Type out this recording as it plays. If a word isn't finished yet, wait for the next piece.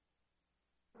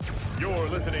You're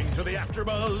listening to the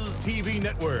AfterBuzz TV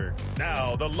Network,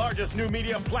 now the largest new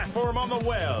media platform on the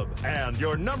web, and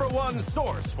your number one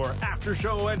source for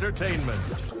after-show entertainment.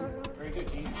 Very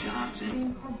good, Keith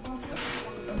Johnson.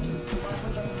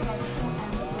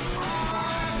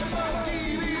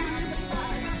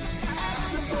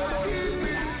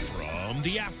 From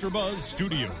the AfterBuzz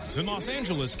Studios in Los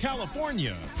Angeles,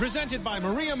 California, presented by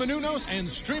Maria Menounos and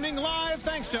streaming live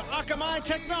thanks to Akamai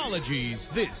Technologies.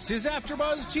 This is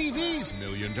AfterBuzz TV's $1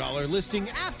 Million Listing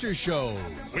After Show.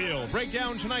 We'll break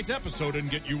down tonight's episode and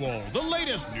get you all the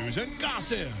latest news and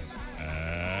gossip.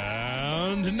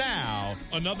 And now,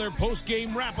 another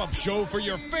post-game wrap-up show for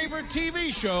your favorite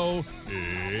TV show.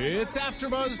 It's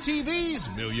AfterBuzz TV's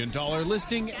 $1 Million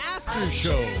Listing After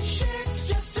Show.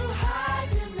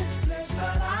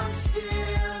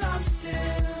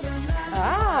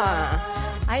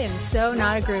 I am so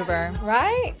not a groover.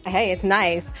 Right? Hey, it's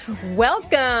nice.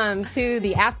 Welcome to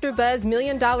the AfterBuzz $1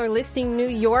 Million Listing New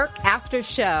York After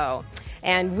Show.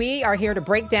 And we are here to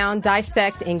break down,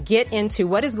 dissect, and get into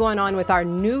what is going on with our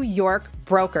New York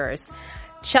brokers.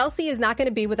 Chelsea is not going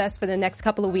to be with us for the next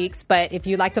couple of weeks, but if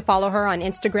you'd like to follow her on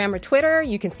Instagram or Twitter,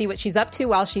 you can see what she's up to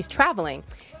while she's traveling.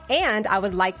 And I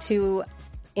would like to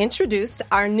introduce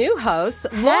our new host,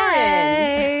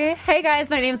 Lauren. Hey guys,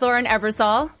 my name's Lauren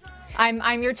Ebersol.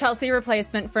 I'm your Chelsea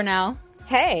replacement for now.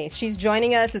 Hey, she's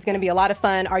joining us. It's going to be a lot of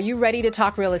fun. Are you ready to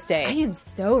talk real estate? I am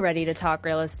so ready to talk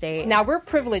real estate. Now, we're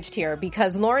privileged here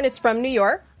because Lauren is from New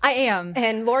York. I am.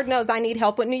 And Lord knows I need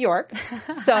help with New York.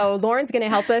 So Lauren's going to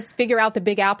help us figure out the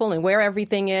Big Apple and where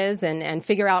everything is and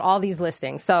figure out all these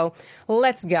listings. So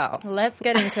let's go. Let's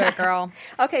get into it, girl.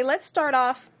 Okay, let's start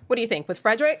off, what do you think, with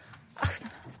Frederick?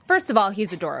 First of all,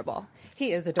 he's adorable.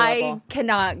 He is adorable. I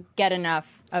cannot get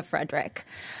enough of Frederick.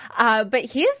 But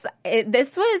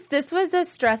this was a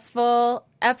stressful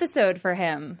episode for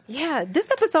him. Yeah, this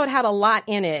episode had a lot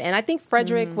in it. And I think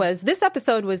Frederick this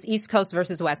episode was East Coast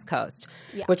versus West Coast,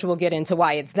 which we'll get into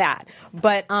why it's that.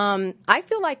 But I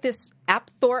feel like this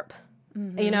Apthorpe,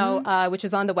 which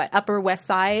is on the Upper West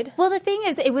Side. Well, the thing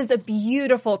is, it was a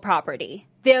beautiful property.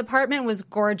 The apartment was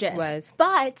gorgeous.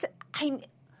 But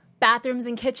bathrooms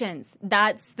and kitchens.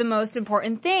 That's the most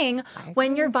important thing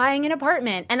when you're buying an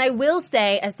apartment. And I will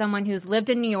say, as someone who's lived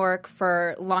in New York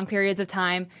for long periods of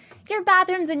time, your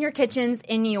bathrooms and your kitchens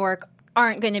in New York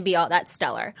aren't going to be all that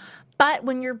stellar. But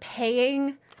when you're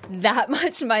paying that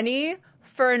much money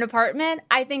for an apartment,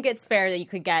 I think it's fair that you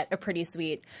could get a pretty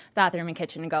sweet bathroom and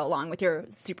kitchen to go along with your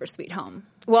super sweet home.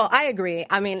 Well, I agree.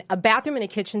 I mean, a bathroom and a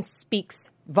kitchen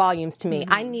speaks volumes to me.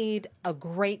 I need a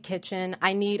great kitchen.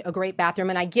 I need a great bathroom.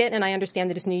 And I understand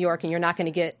that it's New York and you're not going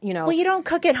to get, Well, you don't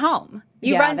cook at home.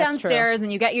 You run downstairs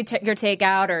and you get your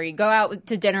takeout or you go out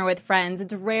to dinner with friends.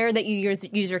 It's rare that you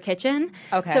use your kitchen.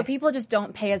 Okay. So people just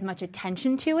don't pay as much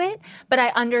attention to it. But I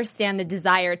understand the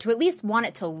desire to at least want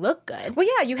it to look good. Well,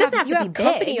 yeah, you have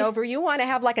company over. You want to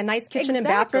have like a nice kitchen and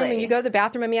bathroom and you go to the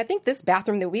bathroom. I mean, I think this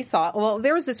bathroom that we saw, well,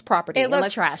 there was this property. It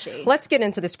looked trashy. Let's get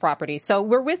into this property. So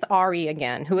we're with Ari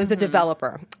again, who is a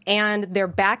developer. And they're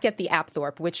back at the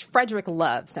Apthorpe, which Frederick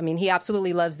loves. I mean, he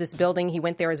absolutely loves this building. He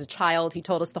went there as a child. He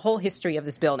told us the whole history of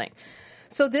this building.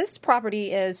 So this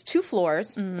property is 2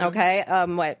 floors,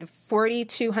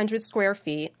 4,200 square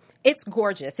feet. It's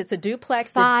gorgeous. It's a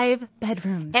duplex. 5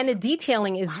 bedrooms. And the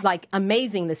detailing is like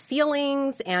amazing. The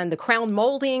ceilings and the crown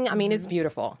molding. I mean, it's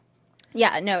beautiful.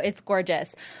 Yeah, no, it's gorgeous.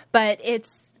 But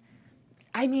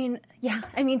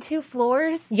 2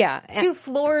 floors. Yeah. 2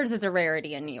 floors is a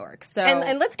rarity in New York. So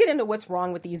and let's get into what's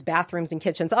wrong with these bathrooms and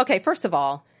kitchens. Okay, first of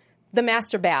all, the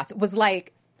master bath was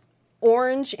like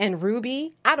orange and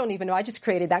ruby. I don't even know. I just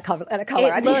created that color.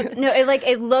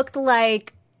 It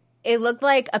looked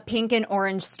like a pink and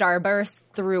orange starburst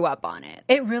threw up on it.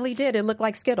 It really did. It looked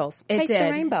like Skittles. Taste the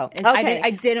rainbow. Okay.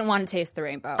 I didn't want to taste the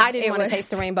rainbow. I didn't want to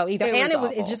taste the rainbow either.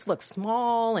 It just looked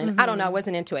small and I don't know. I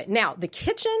wasn't into it. Now, the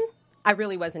kitchen, I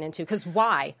really wasn't into because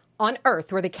why on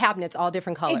earth were the cabinets all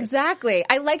different colors? Exactly.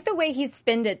 I like the way he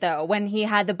spinned it, though, when he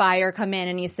had the buyer come in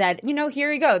and he said,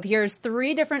 here you go. Here's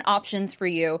 3 different options for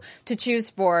you to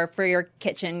choose for your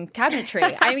kitchen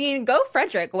cabinetry. I mean, go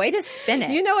Frederick. Way to spin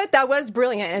it. You know what? That was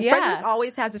brilliant. And Frederick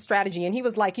always has a strategy. And he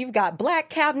was like, you've got black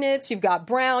cabinets, you've got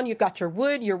brown, you've got your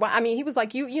wood, he was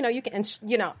like, you can,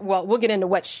 well, we'll get into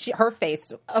what her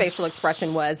facial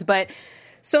expression was. But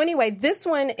so anyway, this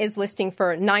one is listing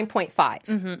for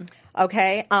 9.5.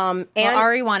 Okay. And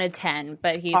Ari wanted 10,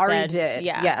 but Ari did.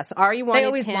 Yeah. Yes. Ari wanted 10. They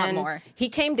always want more. He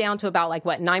came down to about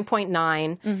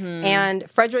 9.9.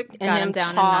 And Frederick and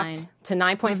him talked to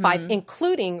 9.5,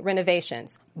 including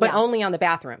renovations, but only on the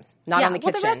bathrooms, not on the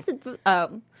kitchen. Well, the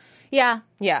rest Yeah.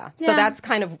 Yeah. So that's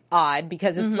kind of odd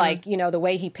because it's like, you know, the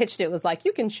way he pitched it was like,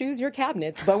 you can choose your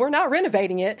cabinets, but we're not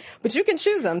renovating it, but you can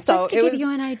choose them. So just to give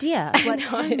you an idea of what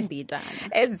can be done.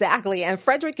 Exactly. And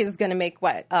Frederick is going to make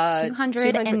what?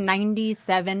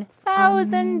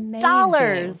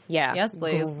 $297,000. Yeah. Yes,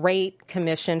 please. Great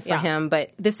commission for him. But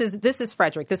this is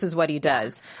Frederick. This is what he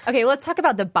does. Okay, let's talk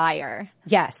about the buyer.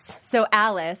 Yes. So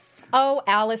Alice. Oh,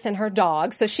 Alice and her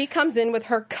dog. So she comes in with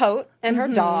her coat and her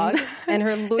dog and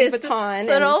her Louis Vuitton.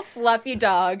 Little fluffy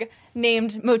dog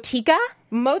named Motika.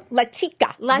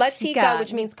 Latika,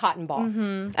 which means cotton ball.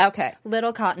 Okay.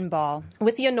 Little cotton ball.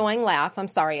 With the annoying laugh. I'm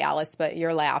sorry, Alice, but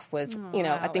your laugh was, you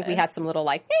know, I think we had some little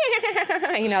like,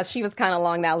 you know, she was kind of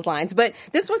along those lines. But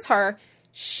this was her.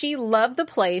 She loved the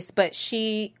place, but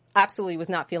she absolutely was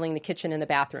not feeling the kitchen and the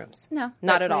bathrooms. No.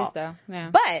 Not at all. Though. Yeah.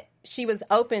 But she was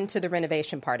open to the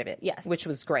renovation part of it. Yes. Which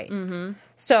was great.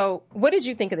 So what did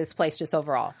you think of this place just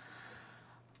overall?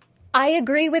 I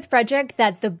agree with Frederick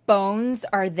that the bones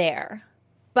are there,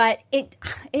 but it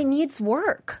needs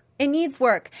work. It needs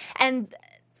work. And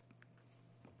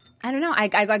I don't know.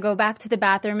 I go back to the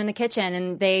bathroom and the kitchen,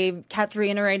 and they kept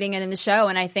reiterating it in the show,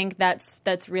 and I think that's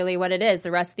really what it is.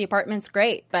 The rest of the apartment's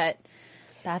great, but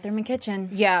bathroom and kitchen.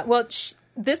 Yeah. Well,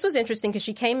 this was interesting because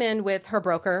she came in with her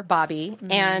broker, Bobby,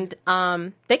 and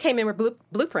they came in with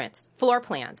blueprints, floor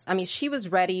plans. I mean, she was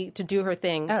ready to do her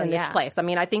thing in this place. I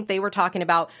mean, I think they were talking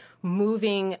about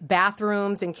moving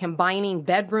bathrooms and combining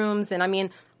bedrooms, and I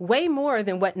mean, way more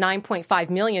than what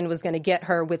 $9.5 million was going to get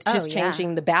her with just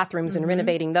changing the bathrooms and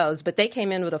renovating those. But they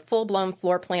came in with a full-blown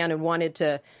floor plan and wanted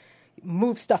to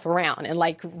move stuff around and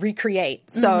like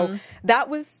recreate. So that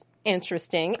was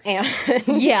interesting. And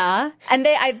and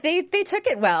they took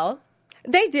it well.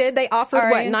 They did. They offered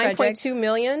Ari what, and $9.2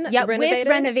 million with renovated?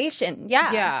 renovation.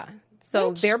 Yeah.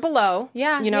 So they're below.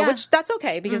 Which that's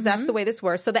okay because that's the way this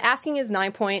works. So the asking is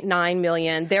 $9.9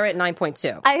 million. They're at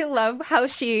 9.2. I love how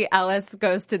Alice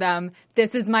goes to them.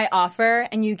 This is my offer,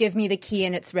 and you give me the key,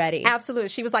 and it's ready. Absolutely.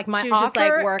 She was like, my she was offer. Just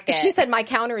like, work it. She said, my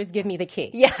counter is give me the key.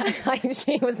 Yeah. Like,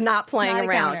 she was not playing not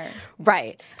around. A counter.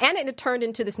 Right. And it turned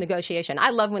into this negotiation.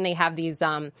 I love when they have these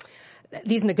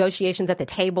negotiations at the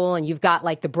table, and you've got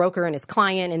like the broker and his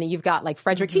client, and then you've got like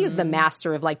Frederick. He is the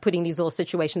master of like putting these little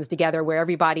situations together where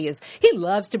everybody he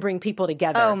loves to bring people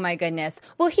together. Oh my goodness.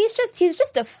 Well, he's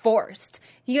just a force.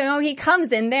 You know, he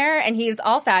comes in there and he's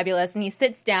all fabulous, and he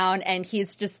sits down and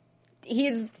he's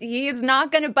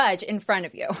not going to budge in front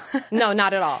of you. No,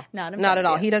 not at all. Not at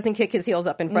all. He doesn't kick his heels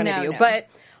up in front of you. No. But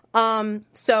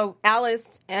so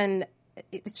Alice and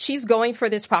she's going for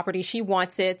this property. She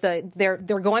wants it. They're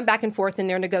going back and forth in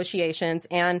their negotiations,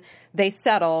 and they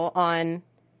settle on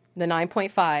the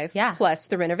 9.5 plus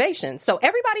the renovation. So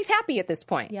everybody's happy at this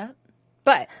point. Yeah.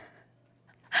 But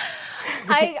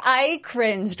I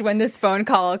cringed when this phone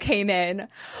call came in,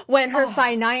 when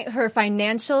her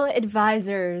financial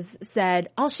advisors said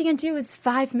all she can do is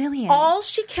 $5 million. All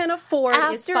she can afford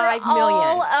is $5 million.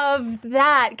 All of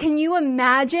that, can you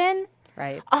imagine?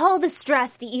 Right. All the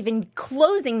stress to even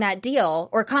closing that deal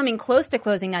or coming close to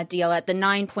closing that deal at the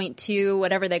 9.2,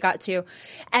 whatever they got to.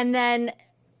 And then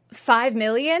 $5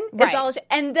 million is all.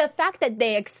 And the fact that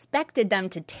they expected them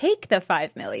to take the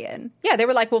 $5 million. Yeah, they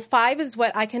were like, well, 5 is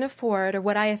what I can afford or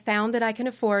what I have found that I can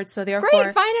afford. So therefore.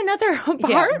 Great, find another apartment.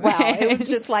 Yeah, wow. It was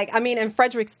just like, I mean, and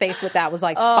Frederick's face with that was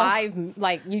like 5,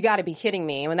 like, you got to be kidding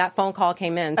me when that phone call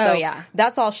came in. So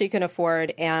that's all she can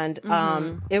afford. And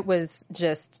it was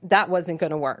just, that wasn't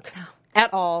going to work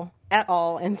at all.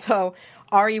 And so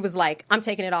Ari was like, I'm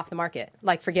taking it off the market.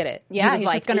 Like, forget it. Yeah, he's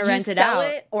like, just going to rent it out.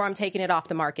 Sell it or I'm taking it off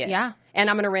the market. Yeah. And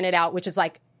I'm going to rent it out, which is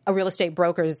like a real estate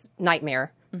broker's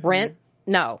nightmare. Rent?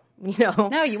 No. You know?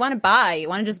 No, you want to buy. You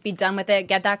want to just be done with it,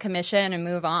 get that commission, and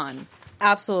move on.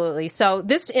 Absolutely. So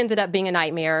this ended up being a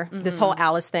nightmare, this whole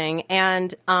Alice thing.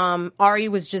 And Ari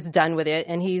was just done with it.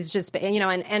 And he's just, you know,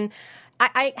 and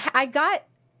I got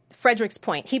Frederick's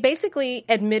point. He basically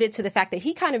admitted to the fact that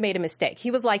he kind of made a mistake.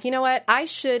 He was like, you know what? I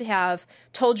should have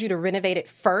told you to renovate it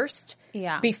first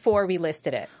before we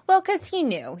listed it. Well, because he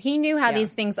knew how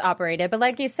these things operated. But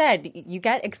like you said, you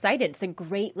get excited. It's a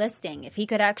great listing. If he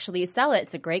could actually sell it,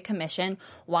 it's a great commission.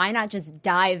 Why not just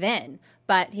dive in?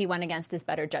 But he went against his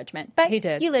better judgment. But he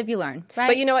did. You live, you learn, right?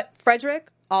 But you know what? Frederick,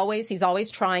 he's always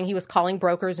trying. He was calling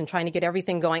brokers and trying to get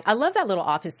everything going. I love that little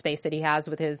office space that he has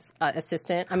with his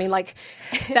assistant. I mean, like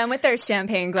them with their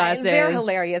champagne glasses. They're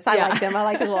hilarious. I like them. I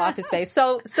like the little office space.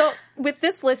 So with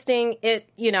this listing, it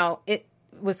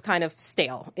was kind of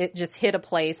stale. It just hit a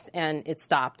place and it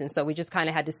stopped. And so we just kind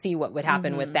of had to see what would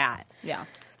happen with that. Yeah.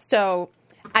 So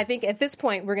I think at this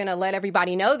point, we're going to let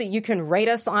everybody know that you can rate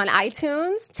us on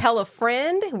iTunes. Tell a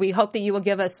friend. We hope that you will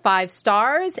give us 5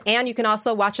 stars. And you can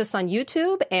also watch us on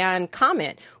YouTube and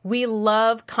comment. We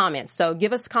love comments. So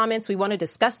give us comments. We want to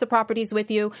discuss the properties with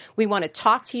you. We want to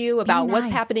talk to you about what's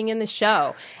happening in the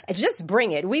show. Just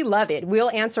bring it. We love it. We'll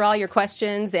answer all your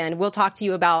questions and we'll talk to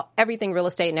you about everything real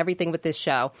estate and everything with this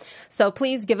show. So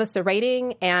please give us a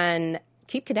rating and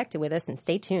keep connected with us and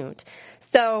stay tuned.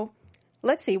 So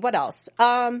let's see, what else?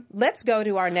 Let's go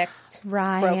to our next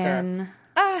Ryan.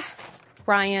 broker.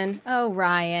 Ryan. Oh,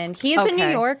 Ryan. He's a New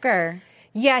Yorker.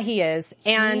 Yeah, he is.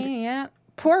 And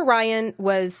poor Ryan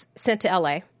was sent to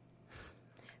L.A.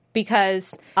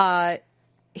 because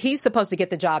he's supposed to get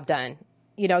the job done.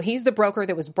 You know, he's the broker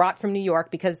that was brought from New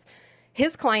York because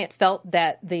his client felt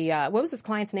that what was his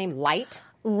client's name?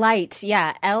 Light,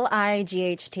 yeah.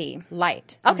 Light.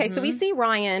 Light. Okay, so we see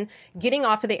Ryan getting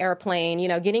off of the airplane, you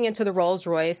know, getting into the Rolls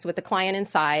Royce with the client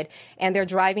inside, and they're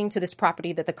driving to this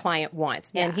property that the client wants.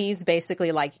 Yeah. And he's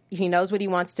basically like, he knows what he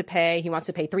wants to pay. He wants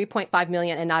to pay $3.5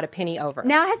 million and not a penny over.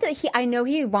 Now I know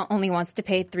he only wants to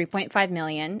pay $3.5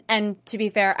 million, and to be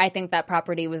fair, I think that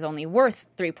property was only worth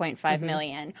 $3.5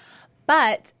 million.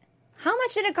 But how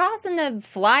much did it cost him to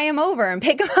fly him over and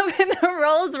pick him up in the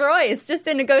Rolls Royce just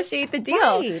to negotiate the deal?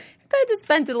 Right. Could have just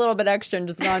spent a little bit extra and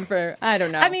just gone for, I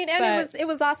don't know. I mean, and it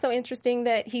was also interesting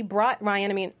that he brought Ryan.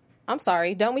 I mean, I'm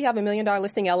sorry, don't we have $1 million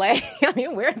listing LA? I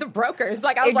mean, we're the brokers.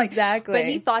 Like I was exactly. But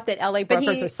he thought that LA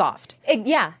brokers are soft.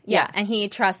 Yeah. And he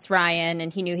trusts Ryan,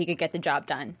 and he knew he could get the job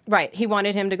done. Right. He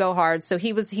wanted him to go hard. So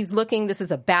he's looking, this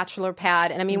is a bachelor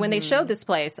pad. And I mean, when they showed this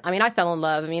place, I mean, I fell in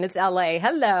love. I mean, it's LA.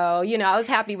 Hello. You know, I was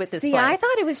happy with this place. I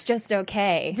thought it was just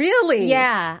okay. Really?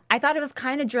 Yeah. I thought it was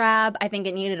kind of drab. I think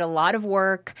it needed a lot of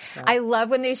work. Yeah. I love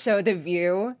when they show the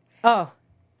view. Oh.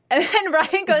 And then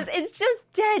Ryan goes, it's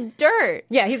just dead dirt.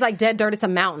 Yeah, he's like, dead dirt, it's a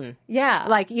mountain. Yeah.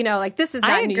 Like, you know, like this is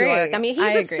not New York. I mean,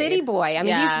 he's a city boy. I mean,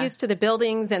 yeah. He's used to the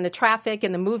buildings and the traffic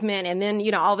and the movement. And then, you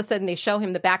know, all of a sudden they show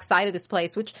him the backside of this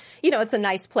place, which, you know, it's a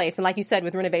nice place. And like you said,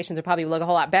 with renovations, it probably will look a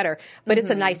whole lot better. But it's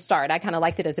a nice start. I kind of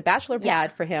liked it as a bachelor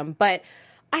pad for him. But,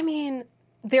 I mean,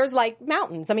 there's like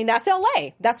mountains. I mean, that's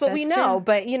LA. That's what we know. True.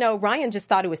 But, you know, Ryan just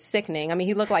thought it was sickening. I mean,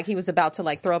 he looked like he was about to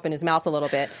like throw up in his mouth a little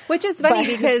bit. Which is funny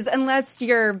because unless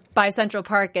you're by Central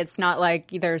Park, it's not like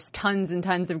there's tons and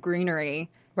tons of greenery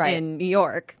in New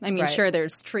York. I mean, sure,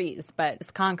 there's trees, but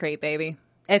it's concrete, baby.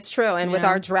 It's true. And with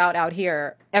our drought out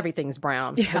here, everything's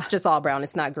brown. Yeah. It's just all brown.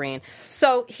 It's not green.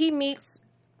 So he meets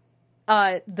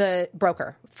the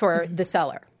broker for the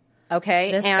seller.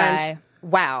 Okay. This guy.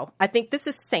 Wow. I think this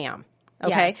is Sam.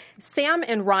 Okay. Yes. Sam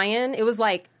and Ryan, it was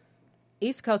like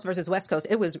East Coast versus West Coast.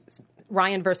 It was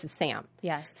Ryan versus Sam.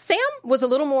 Yes. Sam was a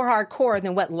little more hardcore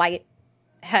than what Light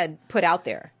had put out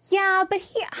there. Yeah, but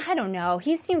I don't know.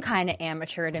 He seemed kind of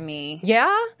amateur to me.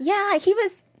 Yeah? Yeah, he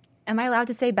was, am I allowed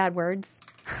to say bad words?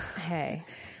 Hey.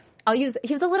 he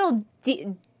was a little,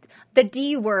 the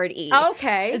D word E.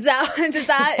 Okay. Is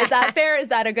that fair? Is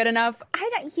that a good enough?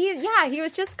 He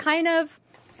was just kind of,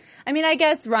 I mean, I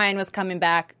guess Ryan was coming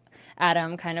back at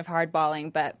him kind of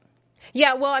hardballing, but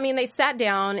yeah, well, I mean, they sat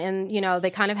down and, you know,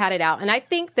 they kind of had it out. And I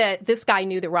think that this guy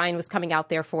knew that Ryan was coming out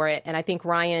there for it. And I think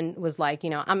Ryan was like, you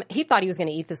know, he thought he was going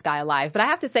to eat this guy alive. But I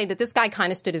have to say that this guy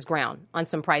kind of stood his ground on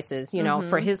some prices, you know,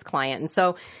 for his client. And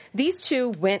so these two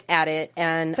went at it.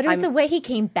 But it was the way he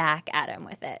came back at him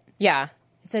with it. Yeah.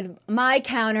 He said, my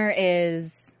counter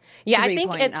is... Yeah, I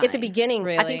think at the beginning,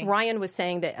 really? I think Ryan was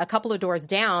saying that a couple of doors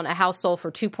down, a house sold for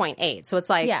 2.8. So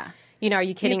it's like... Yeah. You know, are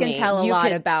you kidding me? You can tell a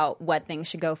lot about what things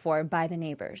should go for by the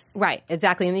neighbors. Right,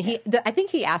 exactly. And I think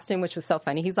he asked him, which was so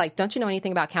funny. He's like, don't you know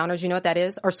anything about counters? You know what that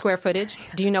is? Or square footage?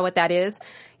 Do you know what that is?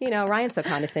 You know, Ryan's so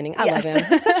condescending. I love him.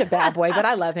 He's such a bad boy, but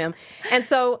I love him. And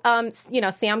so, you know,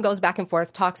 Sam goes back and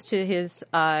forth, talks to his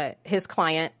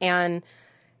client, and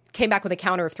came back with a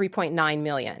counter of $3.9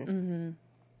 million.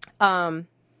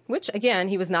 Which, again,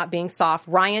 he was not being soft.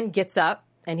 Ryan gets up.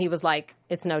 And he was like,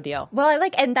 it's no deal. Well,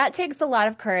 and that takes a lot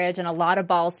of courage and a lot of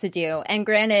balls to do. And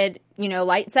granted, you know,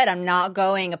 Light said, I'm not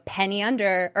going a penny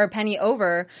under or a penny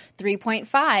over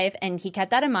 3.5. And he kept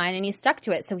that in mind and he stuck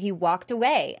to it. So he walked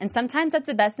away. And sometimes that's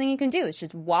the best thing you can do is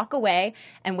just walk away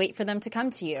and wait for them to come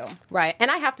to you. Right.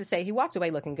 And I have to say, he walked away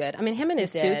looking good. I mean, him in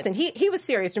his suits. And he was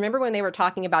serious. Remember when they were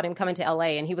talking about him coming to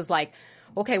LA and he was like,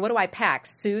 okay, what do I pack?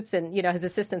 Suits, and, you know, his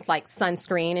assistant's like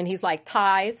sunscreen, and he's like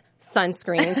ties,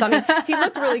 sunscreen. So, I mean, he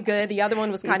looked really good. The other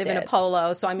one was kind of in a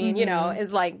polo. So, I mean, you know,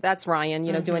 it's like, that's Ryan,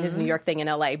 you know, doing his New York thing in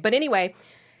LA. But anyway,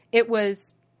 it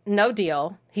was no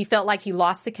deal. He felt like he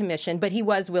lost the commission, but he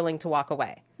was willing to walk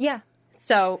away. Yeah.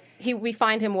 So, we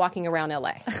find him walking around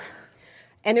LA.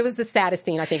 And it was the saddest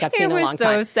scene I think I've seen in a long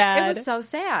time. It was so sad. It was so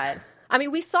sad. I mean,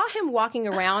 we saw him walking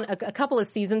around a couple of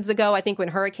seasons ago, I think when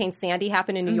Hurricane Sandy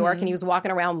happened in New York, and he was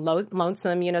walking around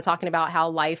lonesome, talking about how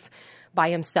life by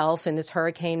himself and this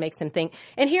hurricane makes him think.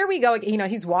 And here we go,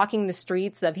 he's walking the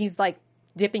streets he's like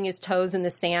dipping his toes in the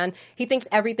sand. He thinks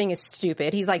everything is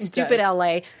stupid. He's like, stupid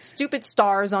LA, stupid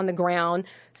stars on the ground,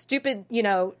 stupid,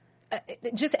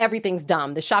 just everything's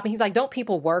dumb. The shopping, he's like, don't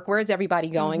people work? Where's everybody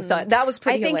going? So that was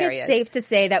pretty hilarious. I think it's safe to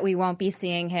say that we won't be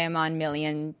seeing him on $1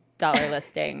 Million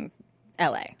Listing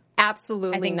LA.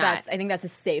 Absolutely not. I think that's a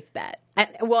safe bet.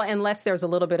 Well, unless there's a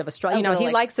little bit of a struggle. He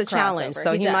likes a challenge,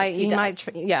 so he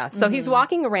might. Yeah. So he's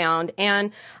walking around,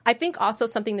 and I think also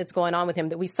something that's going on with him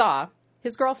that we saw,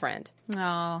 his girlfriend.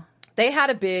 Oh. They had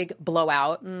a big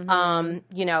blowout.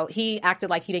 He acted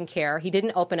like he didn't care. He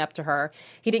didn't open up to her.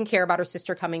 He didn't care about her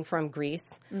sister coming from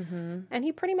Greece. And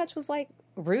he pretty much was like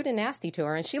rude and nasty to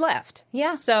her, and she left.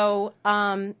 Yeah. So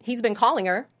he's been calling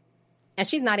her, and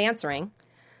she's not answering.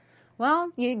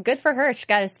 Well, good for her. She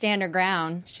got to stand her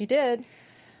ground. She did.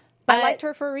 But I liked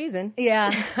her for a reason.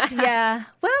 Yeah. Yeah.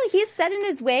 Well, he's set in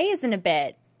his ways in a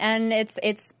bit. And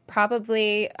it's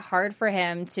probably hard for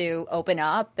him to open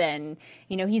up, and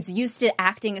he's used to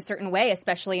acting a certain way,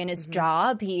 especially in his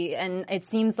job. And it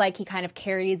seems like he kind of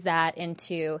carries that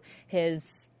into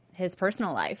his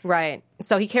personal life. Right.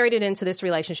 So he carried it into this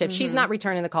relationship. She's not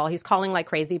returning the call. He's calling like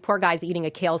crazy. Poor guy's eating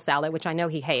a kale salad, which I know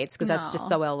he hates because that's just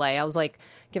so LA. I was like,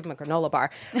 give him a granola bar.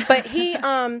 But he,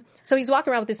 so he's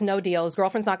walking around with this no deal. His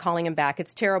girlfriend's not calling him back.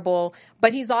 It's terrible.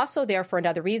 But he's also there for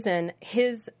another reason.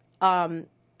 His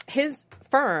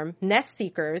firm, Nest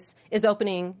Seekers, is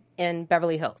opening in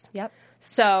Beverly Hills. Yep.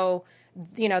 So,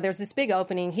 there's this big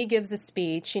opening. He gives a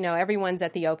speech. Everyone's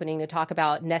at the opening to talk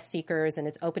about Nest Seekers and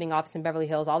its opening office in Beverly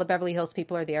Hills. All the Beverly Hills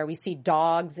people are there. We see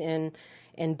dogs in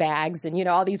bags and,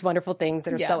 all these wonderful things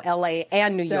that are so LA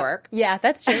and New York. Yeah,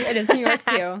 that's true. It is New York,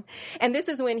 too. And this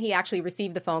is when he actually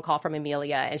received the phone call from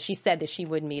Amelia, and she said that she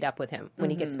would meet up with him when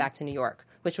he gets back to New York,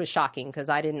 which was shocking because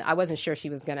I wasn't sure she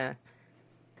was going to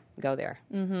go there.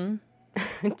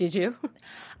 Did you?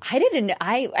 I didn't.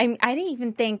 I didn't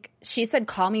even think she said,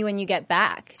 "Call me when you get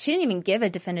back." She didn't even give a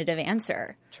definitive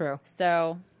answer. True.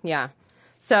 So yeah.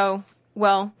 So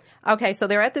okay. So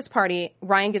they're at this party.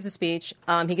 Ryan gives a speech.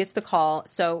 He gets the call.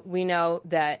 So we know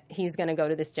that he's going to go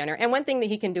to this dinner. And one thing that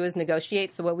he can do is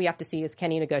negotiate. So what we have to see is,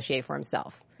 can he negotiate for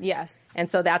himself? Yes. And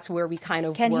so that's where we kind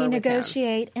of can were he with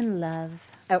negotiate in love?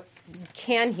 Oh,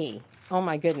 can he? Oh,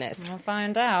 my goodness. We'll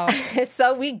find out.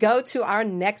 So we go to our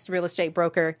next real estate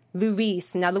broker,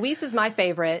 Luis. Now, Luis is my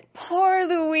favorite. Poor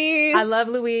Luis. I love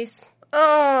Luis.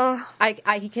 Oh.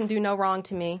 He can do no wrong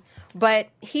to me. But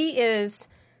he is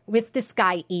with this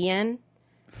guy, Ian.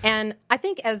 And I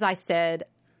think, as I said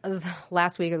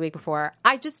last week or the week before,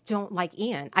 I just don't like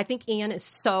Ian. I think Ian is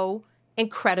so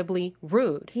incredibly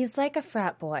rude. He's like a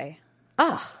frat boy.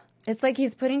 Ugh. It's like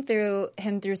he's putting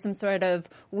him through some sort of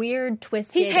weird,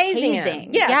 twisted He's hazing him.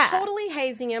 hazing. Yeah, totally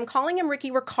hazing him, calling him Ricky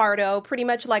Ricardo, pretty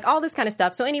much like all this kind of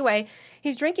stuff. So anyway,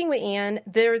 he's drinking with Ian.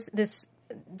 There's this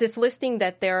listing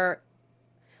that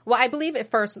I believe at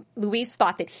first Luis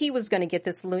thought that he was going to get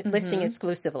this listing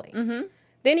exclusively.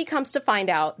 Then he comes to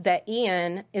find out that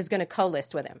Ian is going to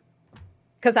co-list with him.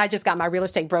 Because I just got my real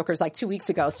estate brokers like 2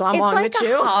 weeks ago, so I'm on with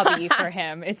you. It's like a hobby for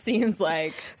him, it seems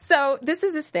like. So this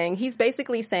is his thing. He's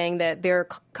basically saying that they're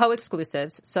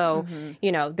co-exclusives, so,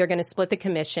 they're going to split the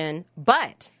commission,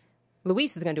 but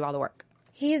Luis is going to do all the work.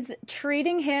 He's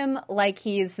treating him like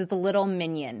he's his little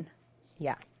minion.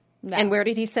 Yeah. No. And where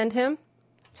did he send him?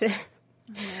 Oh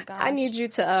my gosh. I need you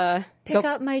to pick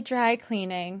up my dry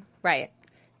cleaning. Right.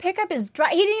 Pick up his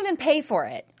dry. He didn't even pay for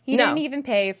it. He didn't even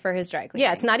pay for his dry cleaning.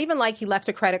 Yeah, it's not even like he left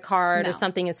a credit card or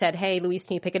something and said, hey, Luis,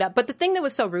 can you pick it up? But the thing that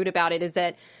was so rude about it is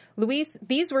that Luis,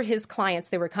 these were his clients.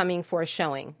 They were coming for a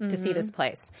showing to see this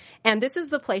place. And this is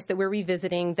the place that we're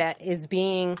revisiting that is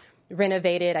being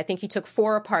renovated. I think he took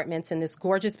 4 apartments in this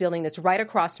gorgeous building that's right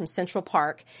across from Central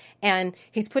Park. And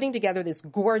he's putting together this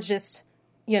gorgeous,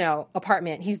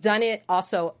 apartment. He's done it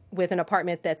also with an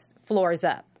apartment that's floors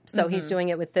up. So he's doing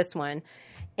it with this one.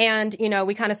 And,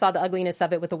 we kind of saw the ugliness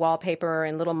of it with the wallpaper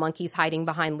and little monkeys hiding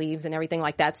behind leaves and everything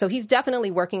like that. So he's definitely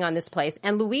working on this place.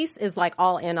 And Luis is like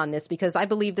all in on this because I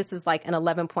believe this is like an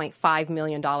 $11.5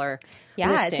 million listing.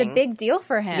 It's a big deal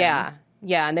for him. Yeah.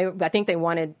 Yeah. And I think they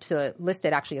wanted to list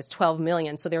it actually as $12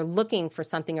 million. So they're looking for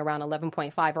something around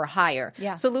 11.5 or higher.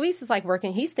 Yeah. So Luis is like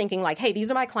working. He's thinking like, hey, these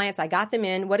are my clients. I got them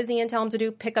in. What does Ian tell him to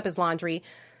do? Pick up his laundry.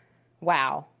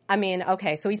 Wow. I mean,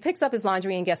 okay, so he picks up his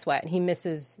laundry, and guess what? He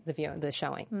misses the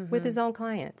showing with his own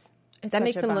clients. That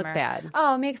makes him look bad.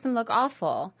 Oh, it makes him look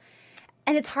awful.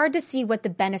 And it's hard to see what the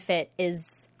benefit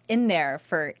is in there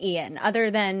for Ian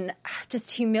other than just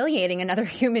humiliating another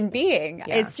human being.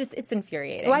 Yeah. It's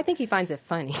infuriating. Well, I think he finds it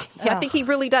funny. I think he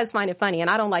really does find it funny, and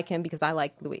I don't like him because I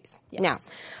like Luis. Yes. Now,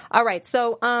 all right.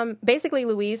 So basically,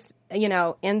 Luis,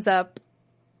 ends up.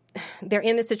 They're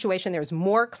in the situation. There's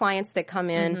more clients that come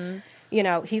in.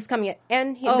 He's coming in,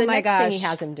 and the next thing he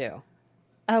has him do.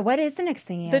 What is the next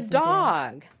thing he has The to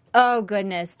dog. do? Oh,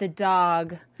 goodness, the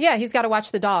dog. Yeah, he's got to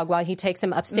watch the dog while he takes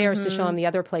him upstairs to show him the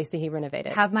other place that he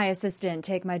renovated. Have my assistant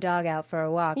take my dog out for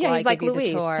a walk. Yeah, while he's I like, give you Luis,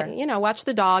 the tour. watch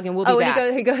the dog and we'll be back.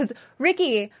 And he goes,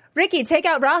 Ricky, take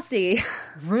out Rossi.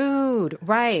 Rude,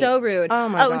 right. So rude. Oh,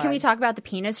 my God. And can we talk about the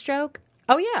penis stroke?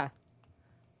 Oh, yeah.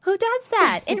 Who does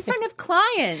that in front of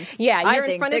clients? Yeah, you're I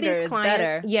in front of these clients.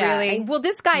 Better. Yeah. Really? Well,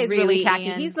 this guy is really tacky.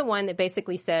 Ian? He's the one that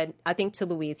basically said, I think to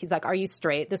Luis, he's like, are you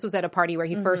straight? This was at a party where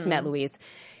he first met Luis.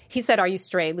 He said, are you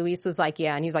straight? Luis was like,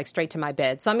 yeah. And he's like, straight to my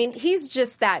bed. So, I mean, he's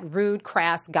just that rude,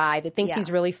 crass guy that thinks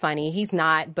he's really funny. He's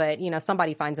not, but,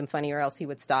 somebody finds him funny or else he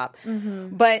would stop.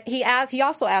 But he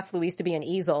also asked Luis to be an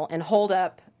easel and hold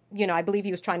up, I believe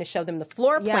he was trying to show them the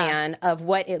floor plan of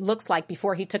what it looks like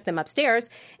before he took them upstairs.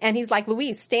 And he's like,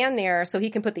 Luis, stand there so he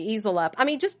can put the easel up. I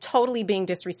mean, just totally being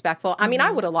disrespectful. I mean, I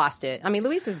would have lost it. I mean,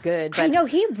 Luis is good. But I know,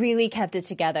 he really kept it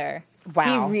together.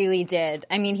 Wow. He really did.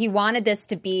 I mean, he wanted this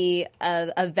to be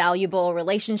a valuable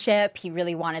relationship. He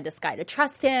really wanted this guy to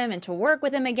trust him and to work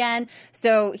with him again.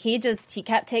 So he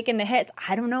kept taking the hits.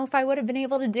 I don't know if I would have been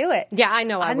able to do it. Yeah, I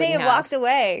know I may have walked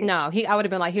away. No, I would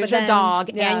have been like, here's But your then, dog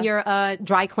yeah. and your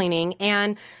dry cleaning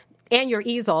and your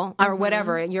easel or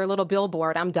whatever, your little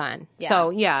billboard. I'm done. Yeah.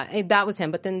 So, that was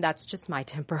him. But then that's just my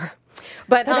temper.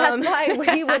 But that's why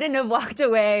we wouldn't have walked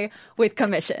away with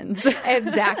commissions.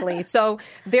 Exactly. So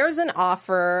there's an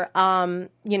offer,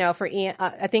 for Ian.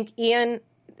 I think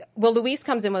Luis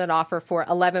comes in with an offer for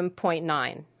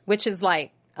 11.9, which is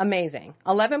like amazing.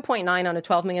 11.9 on a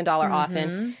 $12 million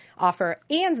offer.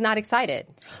 Ian's not excited.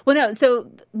 Well, no. So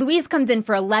Luis comes in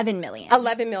for $11 million.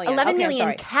 $11 million. $11 Okay, million I'm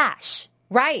sorry. cash.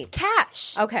 Right.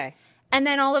 Cash. Okay. And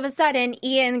then all of a sudden,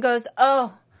 Ian goes,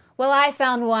 oh, well, I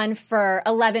found one for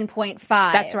 11.5.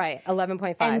 That's right,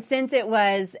 11.5. And since it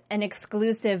was an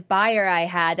exclusive buyer I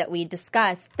had that we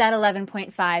discussed, that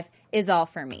 11.5 is all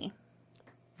for me.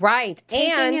 Right.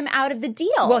 Taking him out of the deal.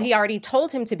 Well, he already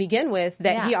told him to begin with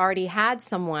that he already had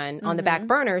someone on the back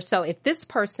burner. So if this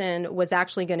person was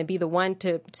actually going to be the one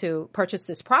to purchase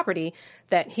this property,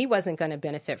 that he wasn't going to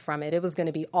benefit from it. It was going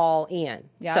to be all Ian.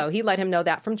 Yep. So he let him know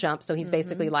that from jump. So he's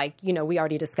basically like, we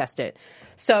already discussed it.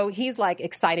 So he's like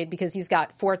excited because he's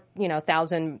got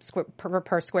 4,000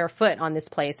 per square foot on this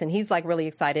place. And he's like really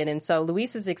excited. And so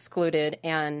Luis is excluded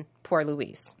and poor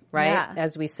Luis, right? Yeah.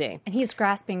 As we see. And he's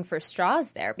grasping for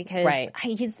straws there because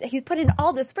he's put in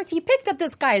all this work. He picked up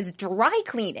this guy's dry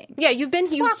cleaning. Yeah, you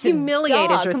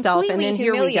humiliated yourself and then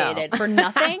here we go. For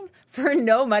nothing. For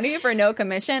no money, for no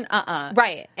commission,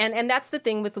 Right. And that's the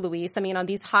thing with Luis. I mean, on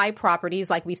these high properties,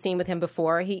 like we've seen with him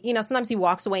before, he, sometimes he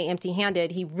walks away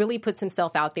empty-handed. He really puts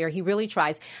himself out there. He really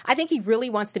tries. I think he really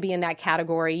wants to be in that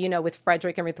category, with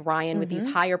Frederick and with Ryan, with these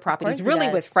higher properties, really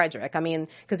with Frederick. I mean,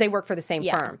 because they work for the same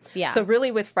firm. Yeah. So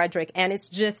really with Frederick. And it's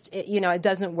just, it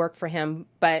doesn't work for him,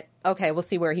 but okay, we'll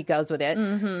see where he goes with it.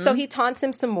 So he taunts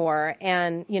him some more.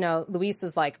 And, Luis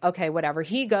is like, okay, whatever.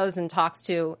 He goes and talks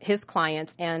to his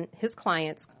clients and his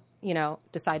clients,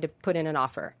 decide to put in an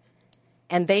offer.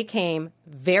 And they came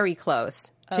very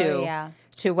close to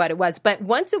what it was. But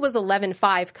once it was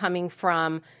 11.5 coming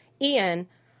from Ian,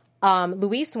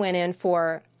 Luis went in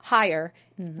for higher,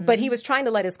 but he was trying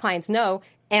to let his clients know.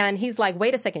 And he's like,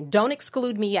 wait a second, don't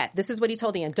exclude me yet. This is what he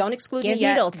told Ian. Don't exclude me yet. Give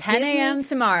me till 10 a.m.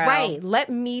 tomorrow. Right. Let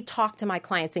me talk to my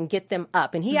clients and get them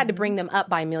up. And he had to bring them up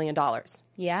by $1 million.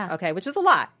 Yeah. Okay, which is a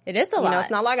lot. It is a lot. It's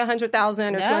not like $100,000 or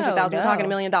 $200,000. We're talking $1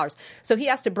 million. So he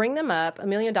has to bring them up $1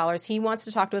 million. He wants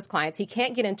to talk to his clients. He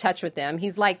can't get in touch with them.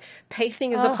 He's like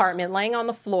pacing his apartment, laying on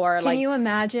the floor. Can you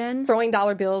imagine? Throwing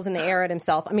dollar bills in the air at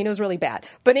himself. I mean, it was really bad.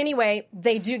 But anyway,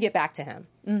 they do get back to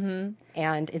him.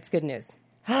 And it's good news.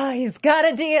 Oh, he's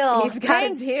got a deal.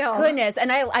 Thank goodness.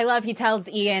 And I love he tells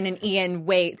Ian and Ian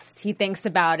waits. He thinks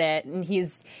about it and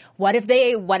what if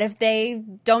they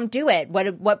don't do it?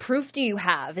 What proof do you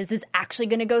have? Is this actually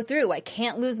going to go through? I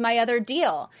can't lose my other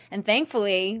deal. And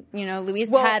thankfully,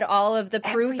 Luis had all of the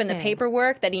proof and the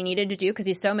paperwork that he needed to do because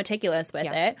he's so meticulous with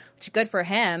it, which is good for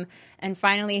him. And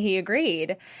finally he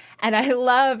agreed. And I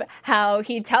love how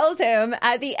he tells him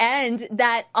at the end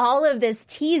that all of this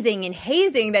teasing and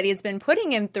hazing that he's been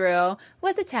putting him through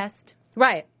was a test.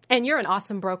 Right. And you're an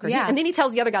awesome broker. Yeah. And then he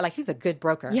tells the other guy, like, he's a good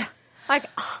broker. Yeah. Like,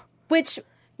 which,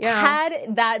 had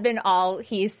that been all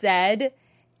he said,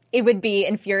 it would be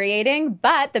infuriating.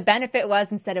 But the benefit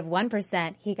was instead of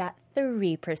 1%, he got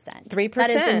 3%. 3%. That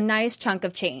is a nice chunk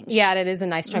of change. Yeah, it is a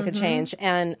nice chunk of change.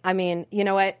 And I mean, you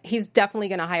know what? He's definitely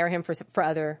going to hire him for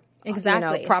other properties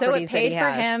so it paid that he for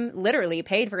has. him, literally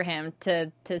paid for him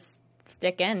to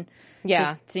stick in.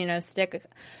 Yeah.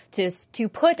 To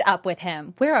put up with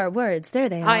him. Where are words? There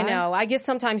they are. I know. I guess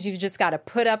sometimes you've just got to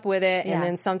put up with it, and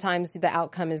then sometimes the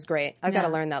outcome is great. I've got to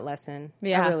learn that lesson.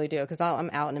 Yeah. I really do, because I'm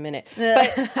out in a minute.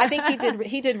 But I think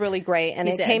he did really great, and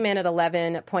it came in at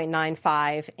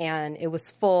 11.95, and it was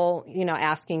full,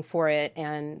 asking for it,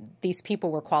 and these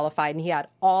people were qualified, and he had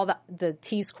all the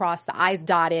T's crossed, the I's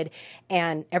dotted,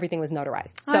 and everything was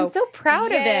notarized. I'm so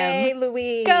proud of him. Yay,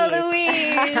 Louise. Go,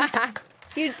 Louise.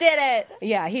 You did it.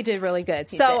 Yeah, he did really good.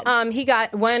 He got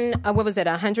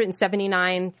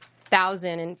 $179,000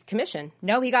 in commission.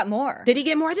 No, he got more. Did he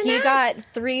get more than that? He got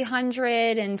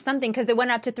 300 and something because it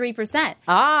went up to 3%.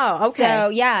 Oh, okay. So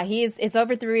yeah, it's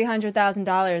over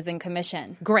 $300,000 in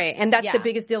commission. Great, and that's the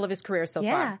biggest deal of his career so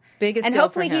far. Biggest and deal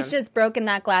hopefully for him. he's just broken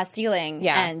that glass ceiling.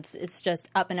 Yeah. And it's just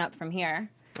up and up from here.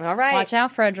 All right. Watch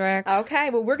out, Frederick. Okay,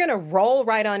 well, we're going to roll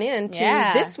right on into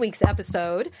this week's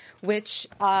episode, which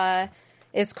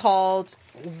is called,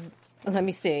 let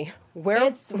me see,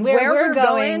 where we're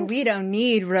going. We don't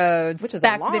need roads. Which is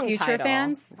Back a to the long Future title.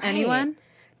 fans? Right. Anyone?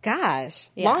 Gosh,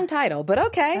 long title, but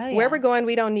okay. Oh, yeah. Where we're going,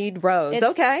 we don't need roads.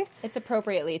 Okay. It's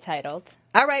appropriately titled.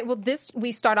 All right. Well,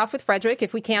 we start off with Frederick,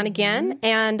 if we can again,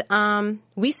 and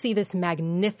we see this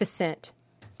magnificent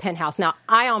penthouse. Now,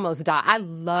 I almost died.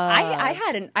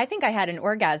 I think I had an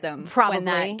orgasm when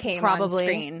that came on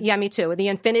screen. Yeah, me too. The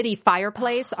infinity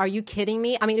fireplace. Are you kidding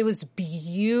me? I mean, it was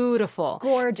beautiful.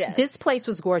 Gorgeous. This place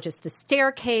was gorgeous. The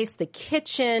staircase, the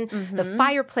kitchen, the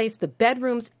fireplace, the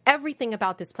bedrooms, everything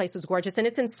about this place was gorgeous. And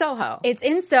it's in Soho. It's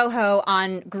in Soho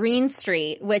on Green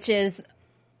Street, which is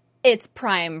it's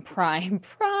prime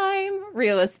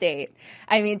real estate.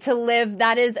 I mean, to live,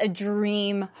 that is a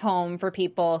dream home for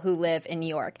people who live in New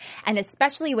York. And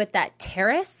especially with that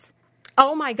terrace.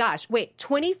 Oh my gosh. Wait,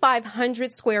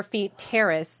 2,500 square feet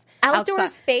terrace. Outdoor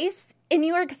outside. space in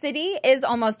New York City is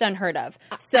almost unheard of.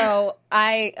 So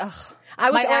my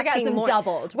orgasm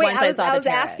doubled once I saw the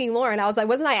terrace. Asking Lauren, I was like,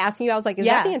 wasn't I asking you? I was like, is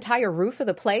that the entire roof of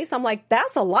the place? I'm like,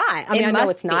 that's a lot. I mean, I know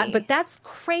it's not, but that's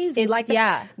crazy.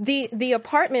 The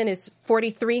apartment is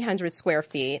 4,300 square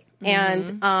feet,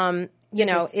 and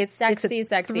it's sexy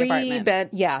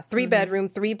apartment. Three bedroom,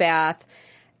 3 bath.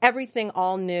 Everything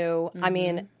all new. I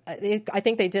mean, I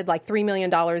think they did like $3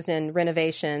 million in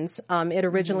renovations. It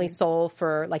originally sold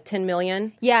for like $10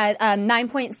 million. Yeah,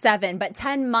 9.7, but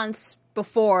 10 months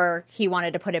before he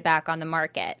wanted to put it back on the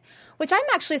market, which I'm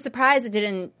actually surprised it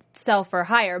didn't sell for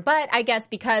higher. But I guess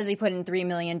because he put in $3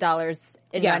 million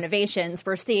in renovations,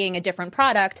 we're seeing a different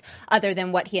product other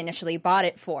than what he initially bought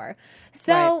it for.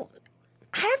 So. Right.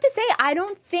 I have to say, I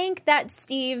don't think that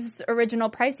Steve's original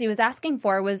price he was asking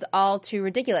for was all too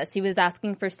ridiculous. He was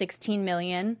asking for $16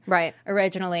 million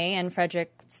originally, and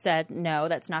Frederick said, no,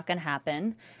 that's not going to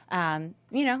happen. And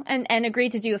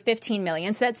agreed to do a $15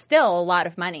 million. So that's still a lot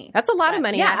of money. That's a lot of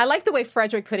money. Yeah. I like the way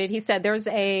Frederick put it. He said there's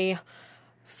a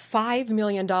 $5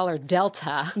 million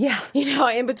delta,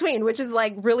 in between, which is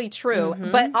like really true.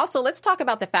 But also, let's talk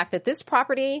about the fact that this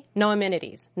property, no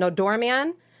amenities, no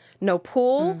doorman, no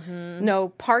pool, no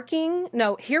parking,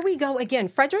 no. Here we go again.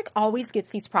 Frederick always gets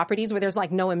these properties where there's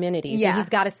like no amenities, and he's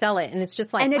got to sell it, and it's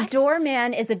just like. And a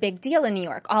doorman is a big deal in New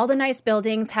York. All the nice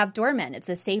buildings have doormen. It's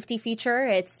a safety feature.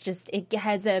 It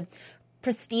has a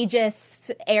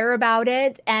prestigious air about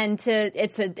it, and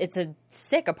it's a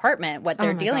sick apartment what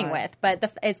they're dealing with.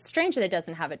 But it's strange that it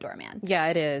doesn't have a doorman. Yeah,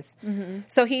 it is.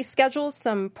 So he schedules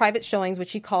some private showings,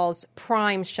 which he calls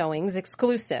prime showings,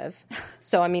 exclusive.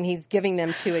 So I mean, he's giving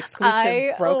them to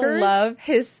exclusive brokers. I love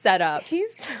his setup.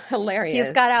 He's hilarious.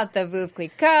 He's got out the Veuve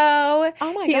Clicquot.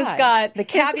 Oh my God! He's got the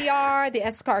caviar, the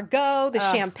escargot, the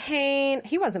champagne.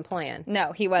 He wasn't playing.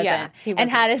 No, he wasn't. Yeah, he wasn't.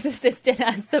 And had his assistant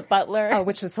as the butler. Oh,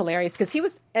 which was hilarious because he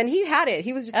had it.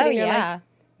 He was just sitting there like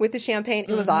with the champagne.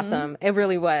 It was awesome. It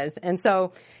really was. And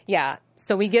so,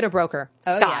 so we get a broker,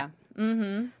 Scott.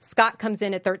 Scott comes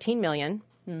in at $13 million.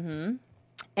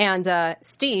 And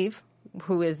Steve,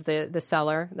 who is the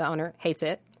seller, the owner, hates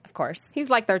it. Of course. He's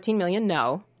like, $13 million?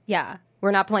 No. Yeah.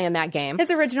 We're not playing that game.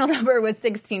 His original number was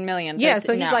 $16 million. Yeah,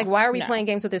 so he's like, why are we playing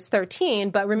games with this 13?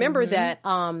 But remember that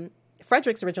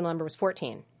Frederick's original number was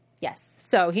 14. Yes.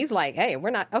 So he's like, hey,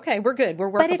 we're good. We're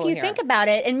workable But if you here. think about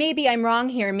it, and maybe I'm wrong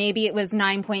here, maybe it was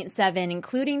 9.7,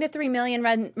 including the $3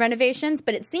 million renovations,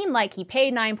 but it seemed like he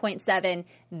paid 9.7,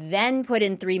 then put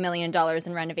in $3 million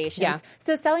in renovations. Yeah.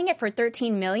 So selling it for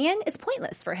 $13 million is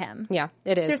pointless for him. Yeah,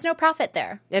 it is. There's no profit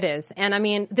there. It is. And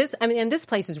and this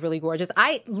place is really gorgeous.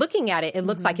 Looking at it, it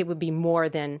looks like it would be more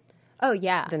than Oh,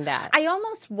 yeah. than that. I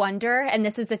almost wonder, and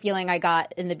this is the feeling I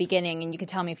got in the beginning, and you could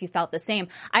tell me if you felt the same.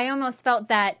 I almost felt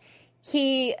that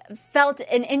he felt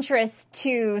an interest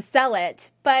to sell it,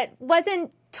 but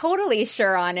wasn't totally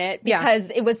sure on it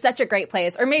because it was such a great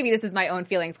place. Or maybe this is my own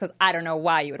feelings because I don't know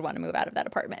why you would want to move out of that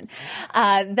apartment.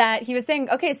 That he was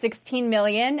saying, okay, $16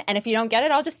 million, and if you don't get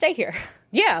it, I'll just stay here.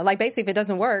 Yeah, like basically if it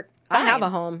doesn't work, I have a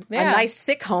home, a nice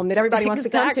sick home that everybody wants to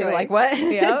come to. Like what?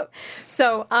 Yep.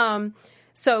 So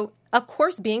of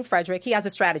course, being Frederick, he has a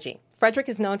strategy. Frederick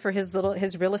is known for his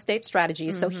real estate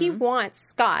strategy. So he wants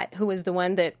Scott, who is the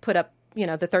one that put up,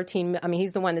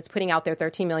 he's the one that's putting out their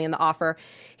 $13 million, the offer.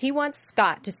 He wants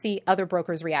Scott to see other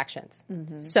brokers' reactions.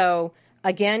 So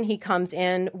again, he comes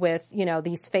in with,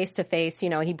 these face-to-face,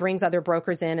 and he brings other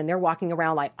brokers in and they're walking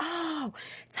around like, oh,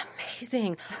 it's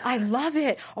amazing. I love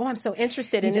it. Oh, I'm so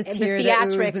interested in it. The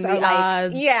theatrics are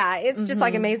like, it's just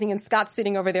like amazing. And Scott's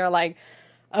sitting over there like,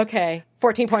 okay,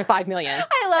 $14.5 million.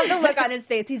 I love the look on his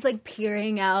face. He's like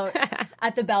peering out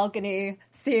at the balcony,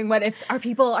 seeing are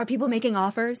people making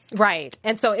offers? Right.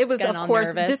 And so it was, of course,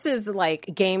 nervous. This is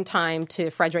like game time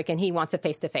to Frederick, and he wants a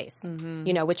face-to-face,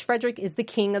 which Frederick is the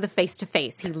king of the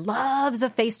face-to-face. He loves a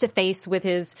face-to-face with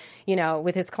his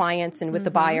clients and with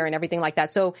the buyer and everything like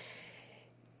that. So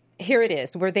here it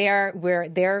is. We're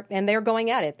there, and they're going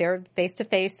at it. They're face to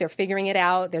face. They're figuring it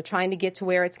out. They're trying to get to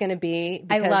where it's going to be.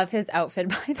 I love his outfit,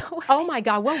 by the way. Oh my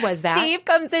God, what was that? Steve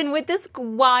comes in with this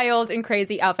wild and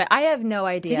crazy outfit. I have no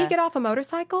idea. Did he get off a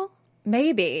motorcycle?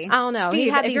 Maybe. I don't know. Steve, He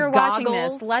had if these you're goggles.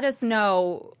 watching this, let us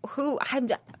know who.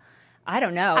 I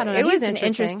don't know. It was an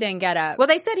interesting getup. Well,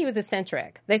 they said he was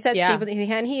eccentric. They said Steve was,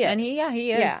 and he is. And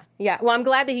he is. Yeah. Well, I'm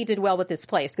glad that he did well with this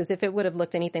place, because if it would have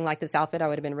looked anything like this outfit, I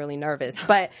would have been really nervous.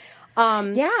 But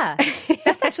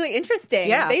that's actually interesting.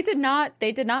 Yeah. They did not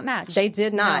match. They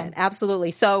did not. No.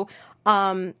 Absolutely. So,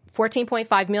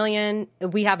 $14.5 million.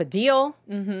 We have a deal.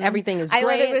 Everything is great. I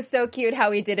love it. Was so cute how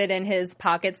he did it in his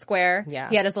pocket square. Yeah.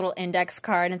 He had his little index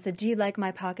card and said, "Do you like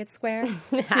my pocket square?"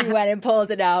 He went and pulled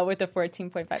it out with the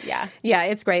 14.5. Yeah. Yeah,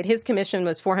 it's great. His commission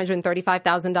was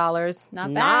 $435,000.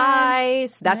 Not bad.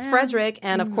 Nice. That's Frederick.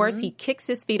 And of course, he kicks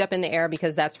his feet up in the air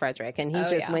because that's Frederick. And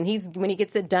he's when he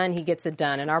gets it done, he gets it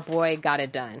done. And our boy got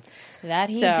it done. That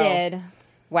he did.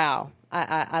 Wow.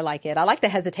 I like it. I like the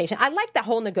hesitation. I like the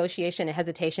whole negotiation and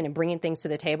hesitation and bringing things to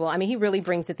the table. I mean, he really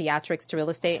brings the theatrics to real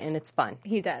estate, and it's fun.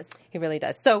 He does. He really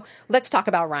does. So let's talk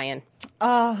about Ryan.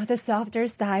 Oh, the softer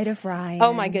side of Ryan.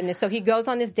 Oh, my goodness. So he goes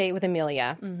on this date with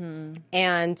Amelia.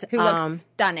 And who looks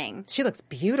stunning. She looks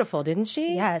beautiful, didn't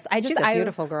she? Yes. She's a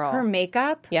beautiful girl. Her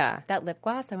makeup. Yeah. That lip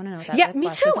gloss. I want to know what that lip gloss me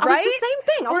too. is. I was the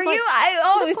same thing. Were you?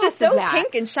 It was just so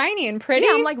pink and shiny and pretty.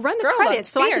 Yeah, I'm like, run the Girl credits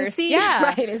so fierce. I can see. Yeah.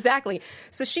 Right, exactly.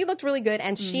 So she looked really good,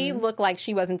 and she looked like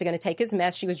she wasn't going to take his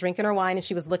mess. She was drinking her wine, and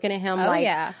she was looking at him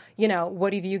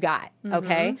what have you got?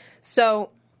 Okay. So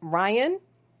Ryan,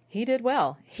 he did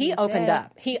well. He opened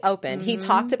up. He opened. He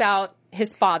talked about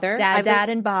his father. Dad,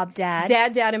 and Bob Dad.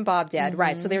 Dad, and Bob Dad.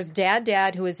 Right. So there's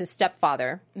Dad, who is his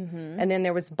stepfather. And then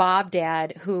there was Bob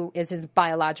Dad, who is his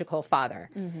biological father.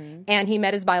 And he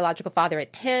met his biological father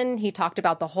at 10. He talked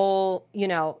about the whole,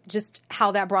 just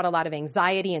how that brought a lot of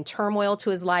anxiety and turmoil to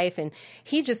his life. And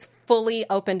he just fully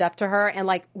opened up to her. And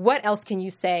like, what else can you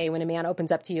say when a man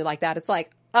opens up to you like that? It's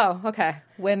like, oh, okay.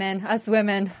 Us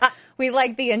women. We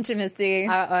like the intimacy.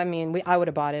 I mean, I would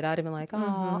have bought it. I'd have been like,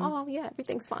 oh, yeah,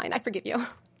 everything's fine. I forgive you.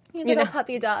 You little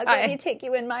puppy dog. Let me take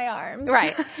you in my arms.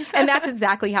 Right. And that's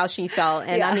exactly how she felt.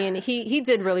 And I mean, he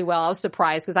did really well. I was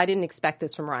surprised because I didn't expect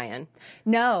this from Ryan.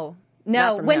 No.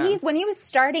 When he was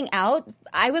starting out,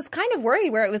 I was kind of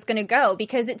worried where it was going to go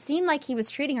because it seemed like he was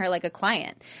treating her like a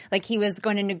client, like he was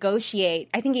going to negotiate.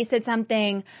 I think he said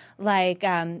something like,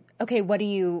 "Okay, what do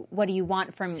you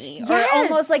want from me?" Yes. Or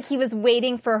almost like he was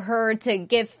waiting for her to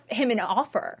give him an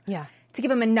offer. Yeah. To give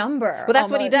him a number. Well,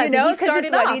 that's what he does. He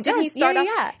started off. Didn't he start off?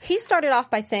 Yeah. He started off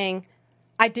by saying,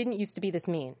 "I didn't used to be this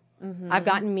mean. I've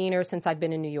gotten meaner since I've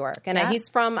been in New York." And he's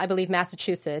from, I believe,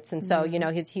 Massachusetts. And so,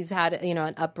 he's had,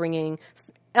 an upbringing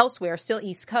elsewhere, still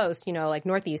East Coast, like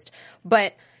Northeast.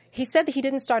 But, he said that he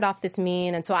didn't start off this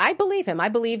mean. And so I believe him. I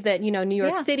believe that, New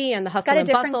York City and the hustle and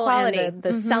bustle and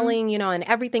the selling, and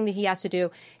everything that he has to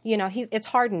do, it's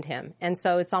hardened him. And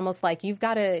so it's almost like you've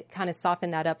got to kind of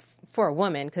soften that up for a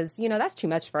woman because, that's too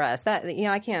much for us. That,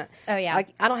 I can't. Oh, yeah.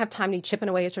 I don't have time to be chipping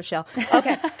away at your shell.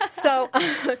 Okay. So.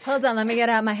 Hold on. Let me get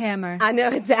out my hammer. I know.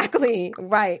 Exactly.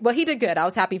 Right. Well, he did good. I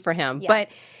was happy for him. Yeah. But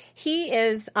he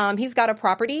is, he's got a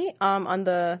property on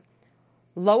the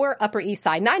Lower Upper East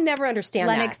Side. And I never understand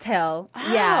Lenox that. Hill.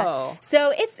 Oh. Yeah.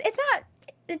 So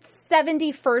it's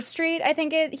 71st Street, I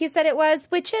think he said it was,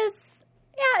 which is,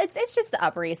 it's just the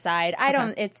Upper East Side.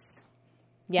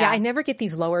 Yeah, I never get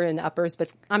these lower and uppers, but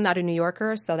I'm not a New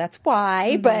Yorker, so that's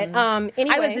why. Mm-hmm. But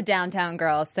anyway. I was a downtown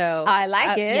girl, so. I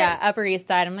like it. Yeah, Upper East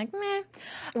Side, I'm like, meh.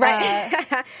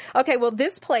 Right. Okay, well,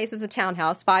 this place is a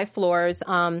townhouse, 5 floors,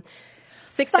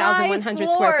 6,100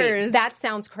 square feet. That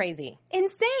sounds crazy.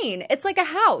 Insane. It's like a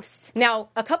house. Now,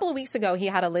 a couple of weeks ago, he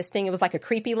had a listing. It was like a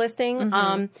creepy listing.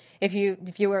 Mm-hmm. If you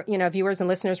were, viewers and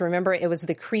listeners remember, it was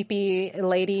the creepy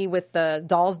lady with the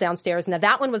dolls downstairs. Now,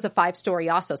 that one was a 5-story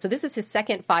also. So this is his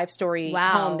second 5-story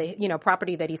home,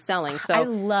 property that he's selling. So I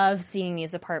love seeing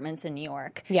these apartments in New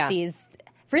York. Yeah.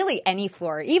 Really, any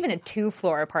floor, even a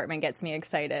 2-floor apartment gets me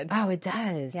excited. Oh, it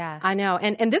does. Yeah. I know.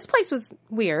 And this place was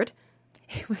weird.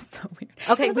 It was so weird.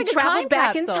 Okay, we traveled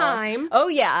back in time. Oh,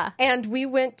 yeah. And we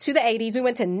went to the 80s. We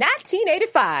went to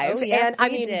 1985. Oh, yes,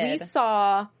 and we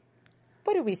saw,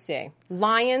 what did we see?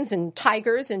 Lions and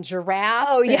tigers and giraffes.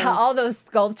 Oh, yeah, all those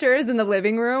sculptures in the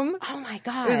living room. Oh, my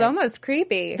God. It was almost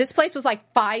creepy. This place was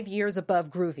like 5 years above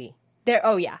Groovy.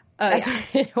 Oh, yeah. That's yeah. What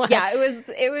it was. Yeah,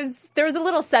 it was, there was a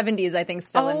little 70s, I think,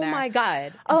 still in there. Oh, my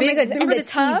God. Oh, my God. Remember and the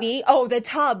tub? TV? Oh, the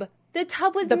tub. The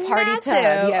tub was the party massive.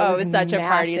 tub. Yeah, it was such massive. a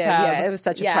party tub. Yeah, it was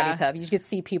such a party tub. You could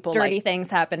see people dirty things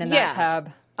happen in that tub.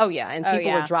 Oh yeah, and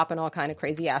people were dropping all kind of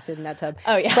crazy acid in that tub.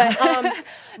 Oh yeah,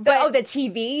 but the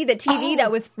TV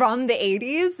that was from the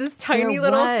 80s, this tiny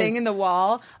little thing in the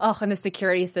wall. Oh, and the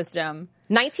security system.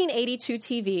 1982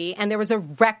 TV, and there was a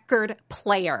record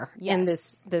player in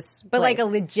this but place. like a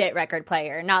legit record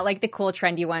player, not like the cool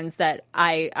trendy ones that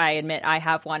I admit I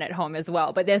have one at home as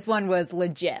well. But this one was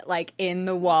legit, like in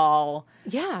the wall.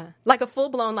 Yeah, like a full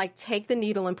blown, like take the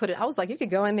needle and put it. I was like, you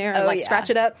could go in there and scratch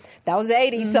it up. That was the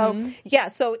 80s.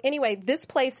 So So anyway, this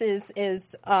place is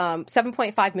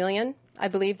 $7.5 million. I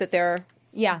believe that they're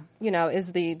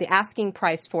is the asking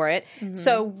price for it. Mm-hmm.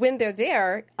 So when they're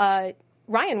there,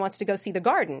 Ryan wants to go see the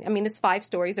garden. I mean, it's 5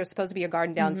 stories. There's supposed to be a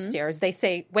garden downstairs. They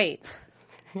say, wait,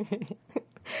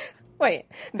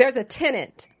 there's a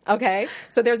tenant. Okay.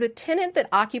 So there's a tenant that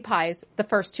occupies the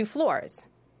first 2 floors.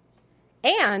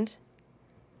 And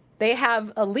they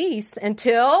have a lease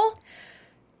until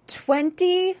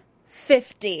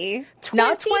 2050.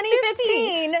 Not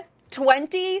 2015.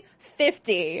 2050.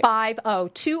 2050.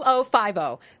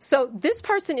 So this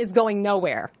person is going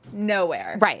nowhere.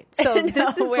 Nowhere. Right. So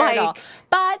this is like, at all.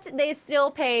 But they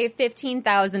still pay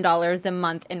 $15,000 a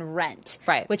month in rent.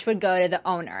 Right. Which would go to the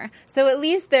owner. So at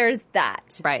least there's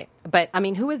that. Right. But I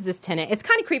mean, who is this tenant? It's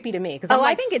kind of creepy to me because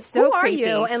I think it's so creepy. Who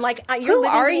are you? And like, who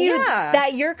are you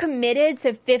that you're committed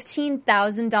to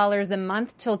 $15,000 a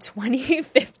month till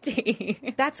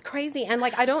 2050? That's crazy. And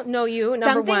like, I don't know you.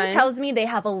 Number one, something tells me they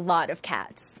have a lot of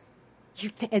cats.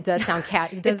 It does sound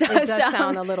cat. It does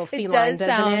sound a little feline,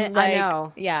 doesn't it? Like, I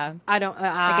know. Yeah. I don't.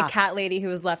 Like a cat lady who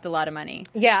was left a lot of money.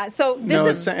 Yeah. So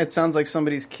it sounds like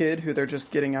somebody's kid who they're just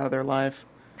getting out of their life.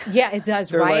 Yeah, it does,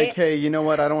 They're right? like, hey, you know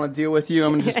what? I don't want to deal with you.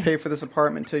 I'm going to just pay for this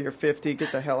apartment until you're 50.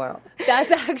 Get the hell out. That's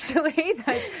actually...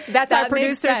 That's our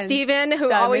producer, Steven,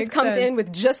 who always comes in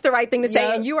with just the right thing to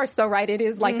say. And you are so right. It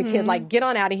is like the kid, like, get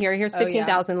on out of here. Here's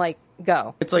 $15,000, like,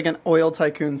 go. It's like an oil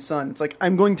tycoon's son. It's like,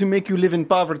 I'm going to make you live in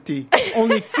poverty.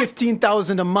 Only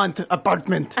 $15,000 a month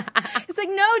apartment. It's like,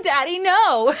 no, Daddy,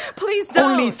 no. Please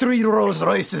don't. Only 3 Rolls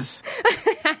Royces.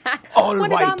 All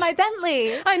what white. About my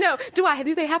Bentley? I know.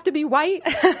 Do they have to be white?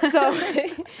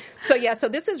 So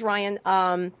this is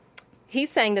Ryan. He's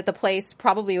saying that the place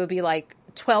probably would be like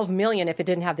 $12 million if it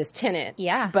didn't have this tenant.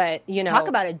 Yeah. But, talk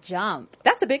about a jump.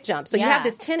 That's a big jump. So you have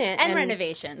this tenant. And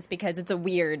renovations, because it's a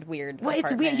weird Well, apartment.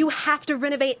 it's weird. You have to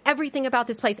renovate everything about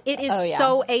this place. It is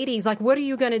so 80s. Like, what are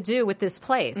you going to do with this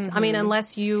place? I mean,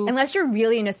 unless you're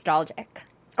really nostalgic.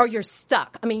 Or you're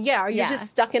stuck. I mean, or you're just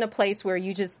stuck in a place where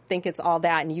you just think it's all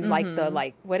that, and you like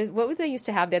what would they used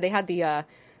to have there? They had the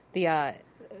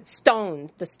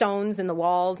stones in the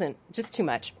walls, and just too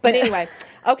much. But anyway,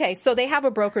 okay, so they have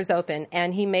a broker's open,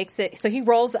 and he makes it, so he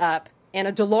rolls up in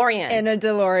a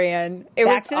DeLorean. It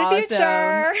Back was to the awesome.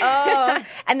 future. Oh,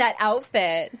 and that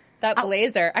outfit. That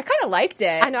blazer. I kind of liked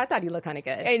it. I know. I thought he looked kind of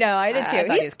good. I know. I did too. I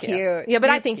thought he He's was cute. Yeah, but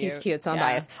I He's think cute. he's cute, so I'm Yeah.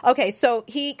 biased. Okay, so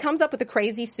he comes up with a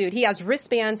crazy suit. He has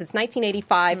wristbands. It's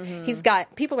 1985. He's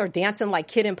got people are dancing like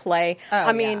Kid and Play.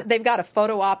 I mean, yeah. they've got a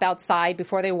photo op outside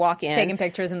before they walk in. Taking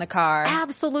pictures in the car. How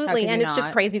Absolutely, could and you it's just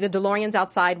not? crazy. The DeLorean's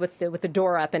outside with the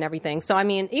door up and everything. So I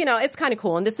mean, it's kind of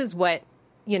cool. And this is what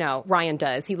Ryan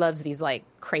does. He loves these like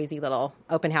crazy little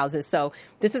open houses. So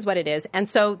this is what it is. And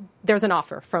so there's an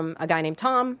offer from a guy named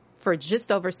Tom for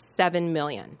just over $7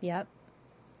 million. Yep.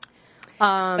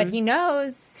 But he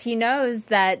knows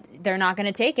that they're not going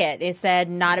to take it. They said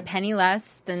not a penny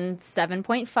less than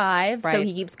 7.5. So Right.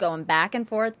 he keeps going back and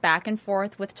forth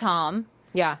with Tom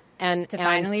Yeah, and to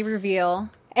finally reveal.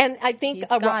 And I think He's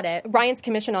got it. Ryan's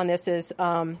commission on this is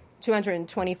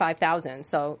 $225,000.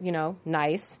 So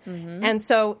nice. Mm-hmm. And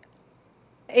so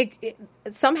it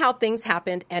somehow things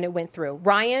happened and it went through.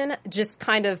 Ryan just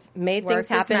kind of made Worked things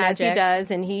his happen as he magic. does,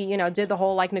 and he did the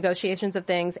whole like negotiations of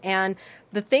things. And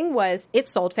the thing was, it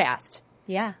sold fast,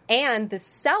 Yeah. and the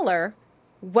seller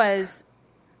was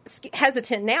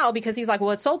hesitant now because he's like,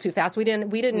 well, it sold too fast. We didn't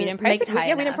price it high we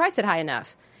didn't enough. price it high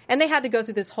enough, and they had to go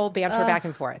through this whole banter back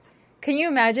and forth. Can you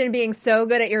imagine being so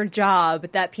good at your job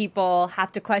that people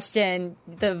have to question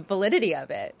the validity of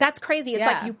it? That's crazy. It's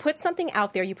Yeah. like you put something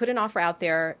out there, you put an offer out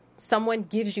there, someone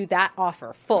gives you that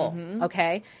offer full,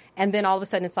 okay? And then all of a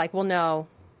sudden it's like, well, no,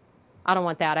 I don't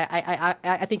want that.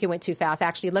 I think it went too fast.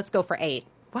 Actually, let's go for 8.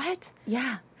 What?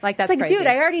 Yeah. Like, that's it's like, crazy. dude,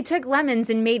 I already took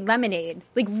lemons and made lemonade.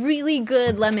 Like, really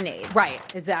good lemonade. Right,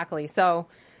 exactly. So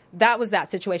that was that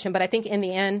situation. But I think in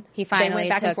the end, He they finally went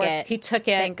back and took forth. it. He took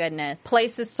it. Thank goodness.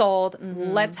 Place is sold.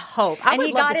 Let's hope. I And would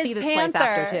he love got to see his this place panther.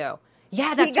 after, too.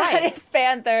 Yeah, that's He got right. his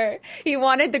panther. He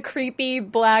wanted the creepy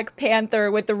black panther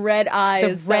with the red The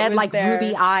eyes. that red, was like, there.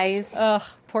 ruby eyes. Ugh,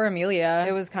 poor Amelia.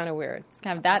 It was kind of weird. Just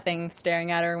gonna have that thing staring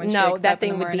at her when she No, wakes that up in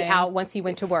thing the would be morning. out once he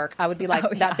went to work. I would be like, Oh,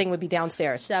 yeah. that thing would be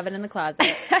downstairs. Shove it in the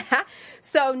closet.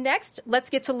 So next, let's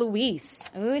get to Luis.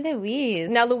 Ooh, Louise.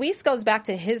 Now, Luis goes back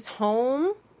to his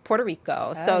home, Puerto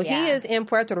Rico. So yeah. he is in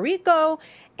Puerto Rico.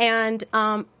 And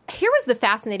here was the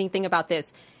fascinating thing about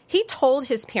this. He told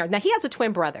his parents, now he has a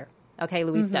twin brother. Okay,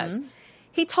 Luis does.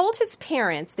 He told his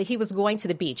parents that he was going to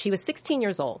the beach. He was 16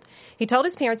 years old. He told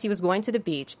his parents he was going to the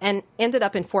beach and ended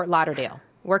up in Fort Lauderdale,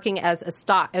 working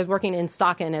working in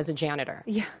Stockton as a janitor.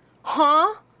 Yeah.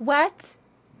 Huh? What?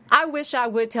 I wish I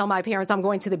would tell my parents I'm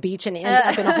going to the beach and end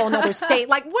up in a whole nother state.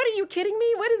 Like, what are you kidding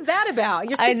me? What is that about?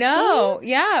 You're 16? I know.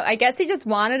 Yeah. I guess he just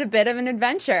wanted a bit of an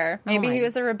adventure. Maybe my- he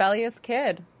was a rebellious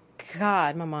kid.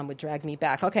 God, my mom would drag me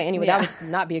back. Okay, anyway, Yeah. that would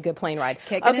not be a good plane ride.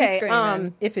 Kicking and okay,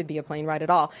 screaming. if it'd be a plane ride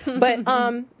at all. But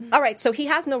all right, so he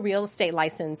has no real estate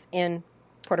license in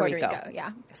Puerto Rico. Yeah.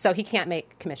 So he can't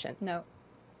make commission. No.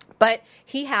 But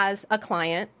he has a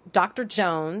client, Dr.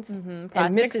 Jones and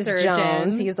Plastic Mrs. surgeon.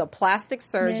 Jones. He is a plastic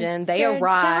surgeon. They Mr.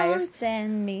 arrive. Jones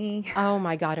and me. Oh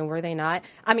my God, and were they not?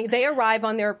 I mean, they arrive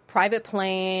on their private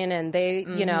plane and they,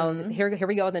 here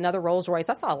we go with another Rolls Royce.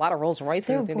 I saw a lot of Rolls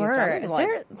Royces in these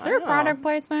Is there a product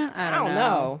placement? I don't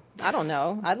know. I don't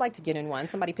know. I'd like to get in one.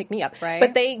 Somebody pick me up. Right.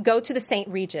 But they go to the St.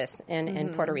 Regis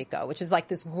in Puerto Rico, which is like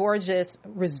this gorgeous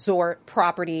resort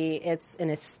property. It's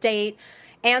an estate.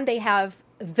 And they have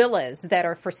villas that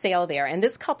are for sale there. And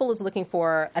this couple is looking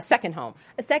for a second home.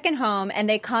 A second home, and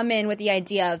they come in with the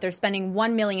idea of they're spending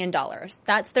 $1 million.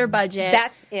 That's their budget.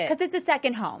 That's it. Because it's a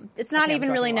second home. It's not Okay, I'm even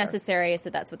really dropping water. necessary,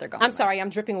 so that's what they're going I'm with. sorry, I'm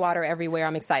dripping water everywhere.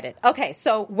 I'm excited. Okay,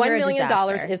 so $1 You're a million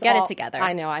disaster. is Get it all- together.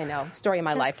 I know. Story of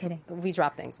my life. kidding. We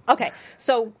drop things. Okay,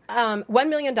 so $1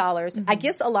 million. I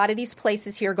guess a lot of these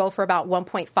places here go for about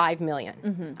 $1.5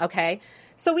 million. Okay,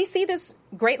 so we see this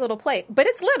great little place, but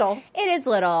it's little. It is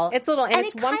little. It's little, and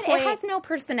it's it 1 It has no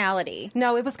personality.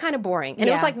 No, it was kind of boring. And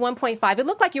it was Yeah. like 1.5. It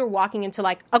looked like you were walking into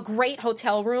like a great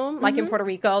hotel room, like in Puerto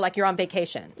Rico, like you're on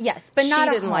vacation. Yes, but not She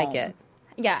a didn't like home. it.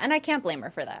 Yeah, and I can't blame her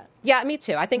for that. Yeah, me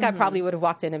too. I think I probably would have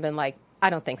walked in and been like,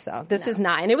 I don't think so. This is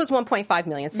not. And it was 1.5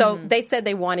 million. So they said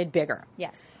they wanted bigger.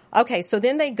 Yes. Okay, so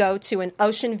then they go to an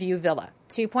Ocean View villa.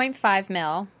 2.5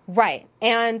 mil. Right.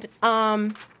 And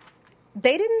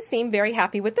they didn't seem very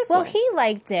happy with this Well, one. he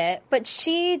liked it, but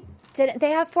she didn't.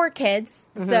 They have 4 kids,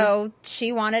 so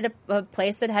she wanted a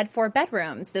place that had 4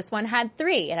 bedrooms. This one had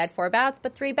 3. It had 4 baths,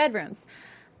 but 3 bedrooms.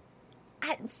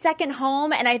 At second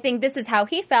home, and I think this is how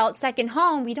he felt. Second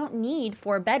home, we don't need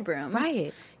 4 bedrooms.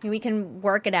 Right. We can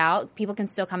work it out. People can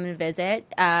still come and visit,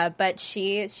 but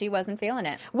she wasn't feeling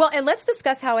it. Well, and let's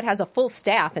discuss how it has a full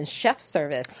staff and chef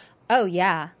service. Oh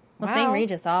yeah. Well, Wow. St.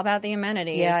 Regis, all about the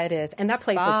amenities. Yeah, it is. And that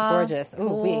place looks Spa, gorgeous. Ooh,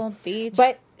 pool, beach.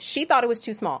 But she thought it was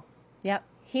too small. Yep.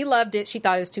 He loved it. She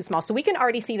thought it was too small. So we can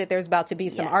already see that there's about to be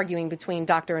some Yes. arguing between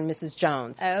Dr. and Mrs.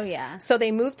 Jones. Oh, yeah. So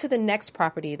they move to the next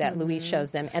property that Louise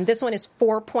shows them, and this one is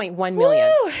 $4.1 million.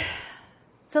 Woo!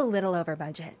 It's a little over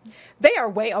budget. They are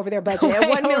way over their budget at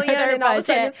 $1 million, and all of a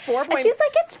sudden it's 4. And she's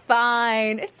like, it's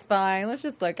fine. It's fine. Let's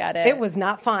just look at it. It was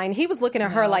not fine. He was looking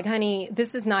at her like, honey,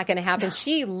 this is not going to happen.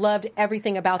 She loved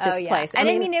everything about this place. And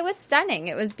I mean, it was stunning.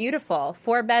 It was beautiful.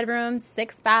 4 bedrooms,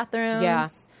 6 bathrooms. Yeah.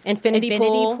 Infinity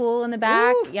pool in the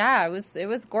back. Ooh. Yeah, it was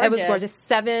gorgeous. It was gorgeous.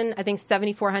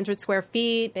 7,400 square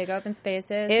feet. Big open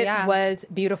spaces. It yeah. was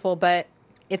beautiful, but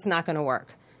it's not going to work.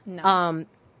 No.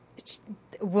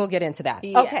 We'll get into that.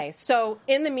 Yes. Okay, so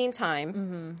in the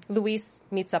meantime, Luis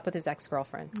meets up with his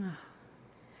ex-girlfriend.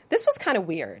 This was kind of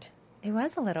weird. It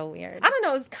was a little weird. I don't know.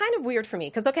 It was kind of weird for me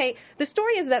because, okay, the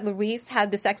story is that Luis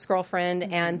had this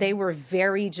ex-girlfriend and they were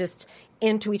very just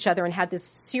into each other and had this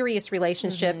serious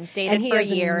relationship. Dated and he for a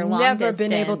has year, long never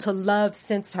been able distance. to love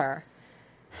since her.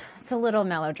 It's a little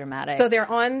melodramatic. So they're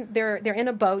in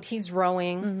a boat. He's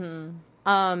rowing,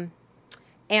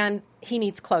 and he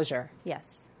needs closure. yes.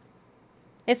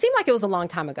 It seemed like it was a long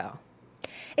time ago,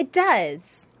 It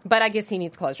does. but I guess he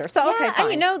needs closure. So Yeah, okay,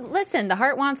 fine. and listen, the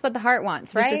heart wants what the heart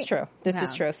wants, right? This is true. This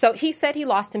is Yeah. true. So he said he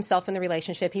lost himself in the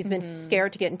relationship. He's been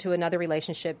scared to get into another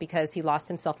relationship because he lost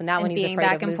himself in that one. And He's being afraid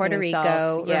back of in losing Puerto himself.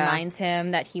 Rico Yeah. reminds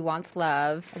him that he wants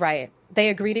love. Right. They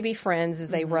agree to be friends as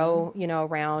they row,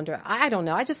 around. Or I don't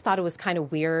know. I just thought it was kind of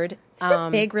weird. It's a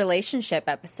big relationship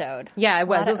episode. Yeah, it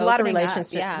was. There was a lot of opening up,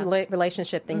 relationship yeah.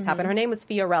 relationship things happen. Her name was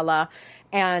Fiorella,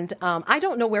 and I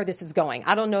don't know where this is going.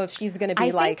 I don't know if she's going to be I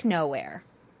like. think nowhere.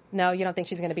 No, you don't think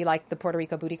she's going to be like the Puerto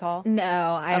Rico booty call? No,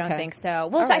 I don't Okay. think so.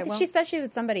 Well, All right, she said she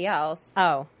was somebody else.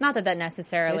 Oh. Not that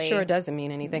necessarily. It sure doesn't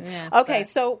mean anything. Yeah, okay, but-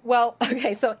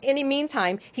 so in the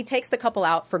meantime, he takes the couple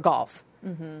out for golf.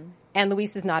 And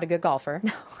Luis is not a good golfer.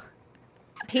 No.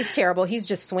 He's terrible. He's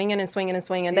just swinging and swinging and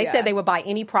swinging. They Yeah. said they would buy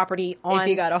any property If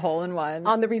he got a hole in one.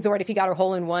 on the resort if he got a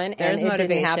hole in one, There's and it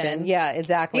didn't motivation. happen. Yeah,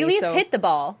 exactly. He at least So- hit the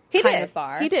ball He kind did. of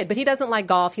far. He did, but he doesn't like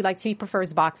golf. He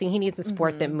prefers boxing. He needs a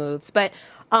sport that moves. But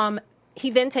he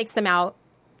then takes them out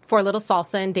for a little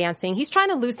salsa and dancing. He's trying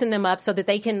to loosen them up so that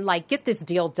they can get this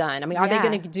deal done. I mean, are they Yeah.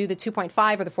 going to do the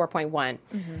 2.5 or the 4.1?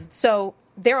 So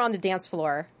they're on the dance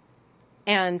floor,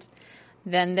 and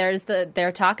Then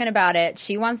they're talking about it.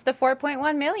 She wants the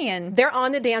 4.1 million. they're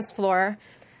on the dance floor.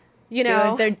 They're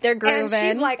they're And she's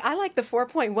grooving. like, I like the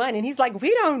 4.1. And he's like,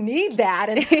 we don't need that.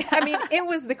 And I mean, it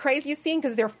was the craziest scene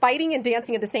because they're fighting and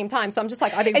dancing at the same time. So I'm just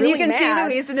like, are they And really you can mad?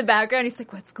 see Luis in the background. He's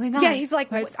like, what's going on? Yeah, he's like,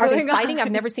 What's are they going fighting? on?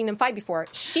 I've never seen them fight before.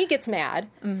 She gets mad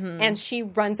and she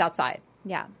runs outside.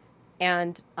 Yeah.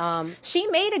 And She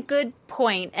made a good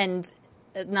point, and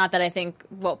not that I think,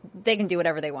 they can do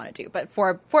whatever they want to do, but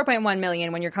for 4.1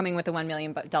 million, when you're coming with a $1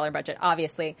 million budget,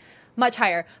 obviously much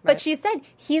higher. But she said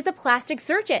he's a plastic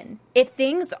surgeon. If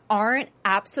things aren't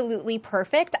absolutely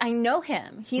perfect, I know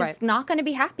him. He's Right. not going to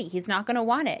be happy. He's not going to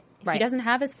want it. Right. He doesn't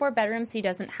have his 4 bedrooms. He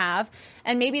doesn't have,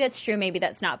 and maybe that's true, maybe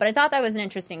that's not. But I thought that was an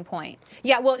interesting point.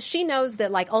 yeah, well, she knows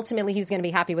that ultimately he's going to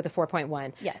be happy with the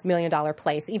 $4.1 Yes. million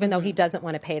place, even though he doesn't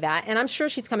want to pay that. And I'm sure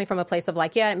she's coming from a place of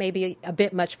it may be a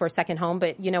bit much for a second home,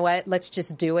 but you know what? Let's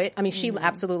just do it. I mean, she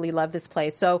absolutely loved this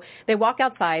place. So they walk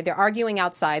outside. They're arguing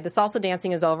outside. The salsa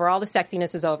dancing is over. All the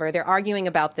sexiness is over. They're arguing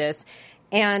about this.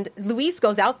 And Luis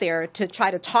goes out there to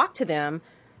try to talk to them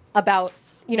about,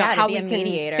 Yeah, to how be we a can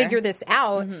mediator. figure this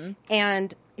out.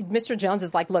 And Mr. Jones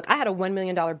is like, look, I had a $1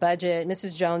 million budget.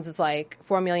 Mrs. Jones is like,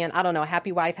 $4 million. I don't know.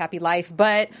 Happy wife, happy life.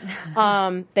 But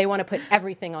they want to put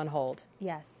everything on hold.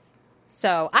 Yes.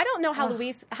 So I don't know how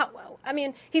Luis,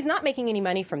 he's not making any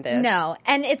money from this. No.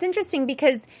 And it's interesting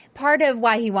because part of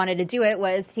why he wanted to do it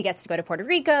was he gets to go to Puerto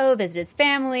Rico, visit his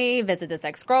family, visit this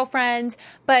ex-girlfriend,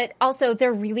 but also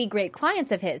they're really great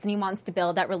clients of his and he wants to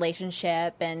build that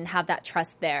relationship and have that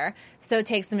trust there. So it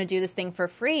takes him to do this thing for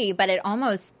free, but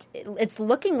it's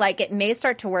looking like it may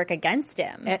start to work against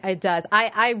him. It does.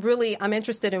 I'm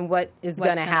interested in what is going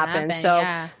to gonna happen. happen, So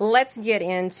yeah. let's get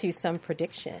into some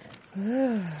predictions.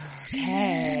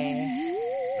 Okay.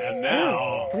 And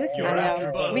now, your I know.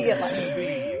 AfterBuzz We get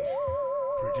TV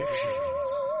predictions.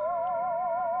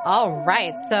 All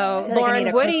right. So, feel like I Lauren, need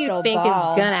a what do you crystal think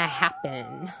ball. is going to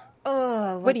happen?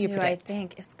 Oh, What do you I predict?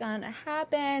 think is going to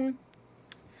happen?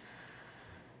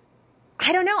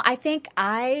 I don't know. I think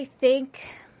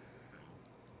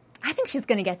she's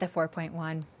going to get the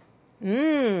 4.1.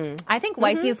 I think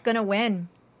Wifey's going to win.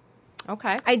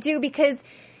 Okay. I do, because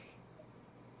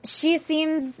she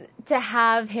seems to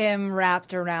have him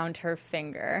wrapped around her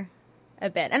finger a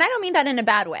bit. And I don't mean that in a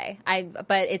bad way.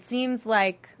 But it seems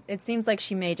like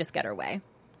she may just get her way.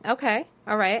 Okay.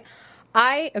 All right.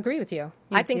 I agree with you.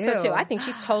 I think so do? too. I think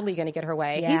she's totally going to get her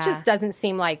way. Yeah. He just doesn't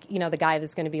seem like, the guy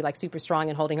that's going to be like super strong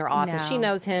and holding her off. And No. she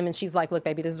knows him and she's like, look,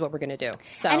 baby, this is what we're going to do.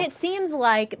 So, And it seems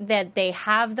like that they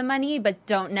have the money, but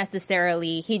don't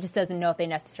necessarily, he just doesn't know if they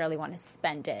necessarily want to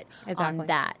spend it Exactly. on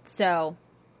that. So,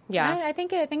 yeah. I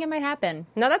think it might happen.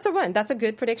 No, that's a win. That's a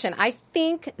good prediction. I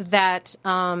think that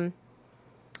we're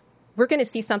going to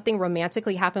see something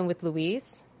romantically happen with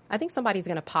Louise. I think somebody's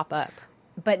going to pop up.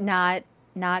 But not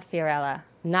Fiorella.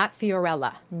 Not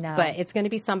Fiorella. No. But it's going to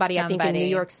be somebody, I think, in New Somebody.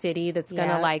 York City that's going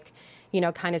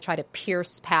to kind of try to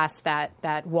pierce past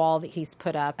that wall that he's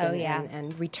put up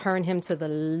and return him to the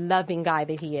loving guy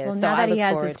that he is. Well, so now I that look he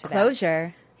has forward his to that.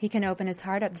 closure, he can open his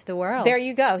heart up to the world. There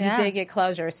you go. Yeah. He did get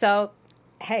closure. So,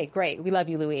 hey, great. We love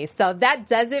you, Louise. So that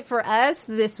does it for us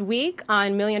this week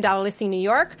on $1 Million Listing New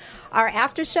York. Our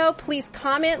after show, please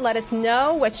comment. Let us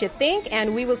know what you think.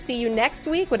 And we will see you next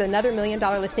week with another $1 Million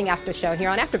Listing after show here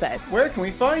on AfterBuzz. Where can we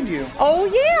find you? Oh,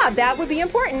 yeah, that would be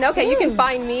important. Okay, you can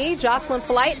find me, Jocelyn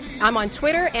Polite. I'm on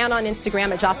Twitter and on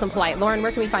Instagram at Jocelyn Polite. Lauren,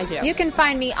 where can we find you? You can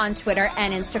find me on Twitter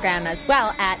and Instagram as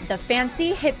well at The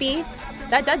Fancy Hippie.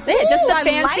 That's it. Just The I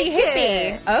Fancy like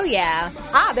Hippie. it. Oh, yeah.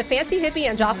 The Fancy Hippie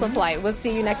and Jocelyn Polite. We'll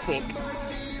see you next week.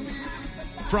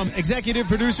 From executive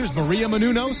producers Maria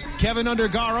Menounos, Kevin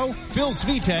Undergaro, Phil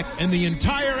Svitek, and the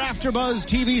entire AfterBuzz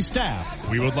TV staff,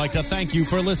 we would like to thank you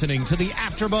for listening to the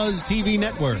AfterBuzz TV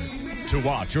network. To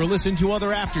watch or listen to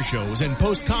other after shows and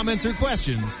post comments or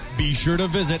questions, be sure to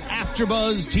visit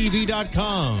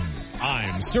AfterBuzzTV.com.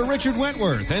 I'm Sir Richard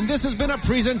Wentworth, and this has been a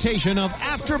presentation of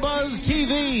AfterBuzz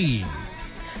TV.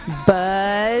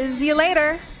 Buzz you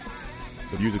later.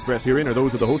 The views expressed herein are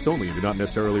those of the hosts only and do not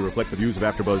necessarily reflect the views of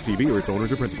AfterBuzz TV or its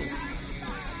owners or principals.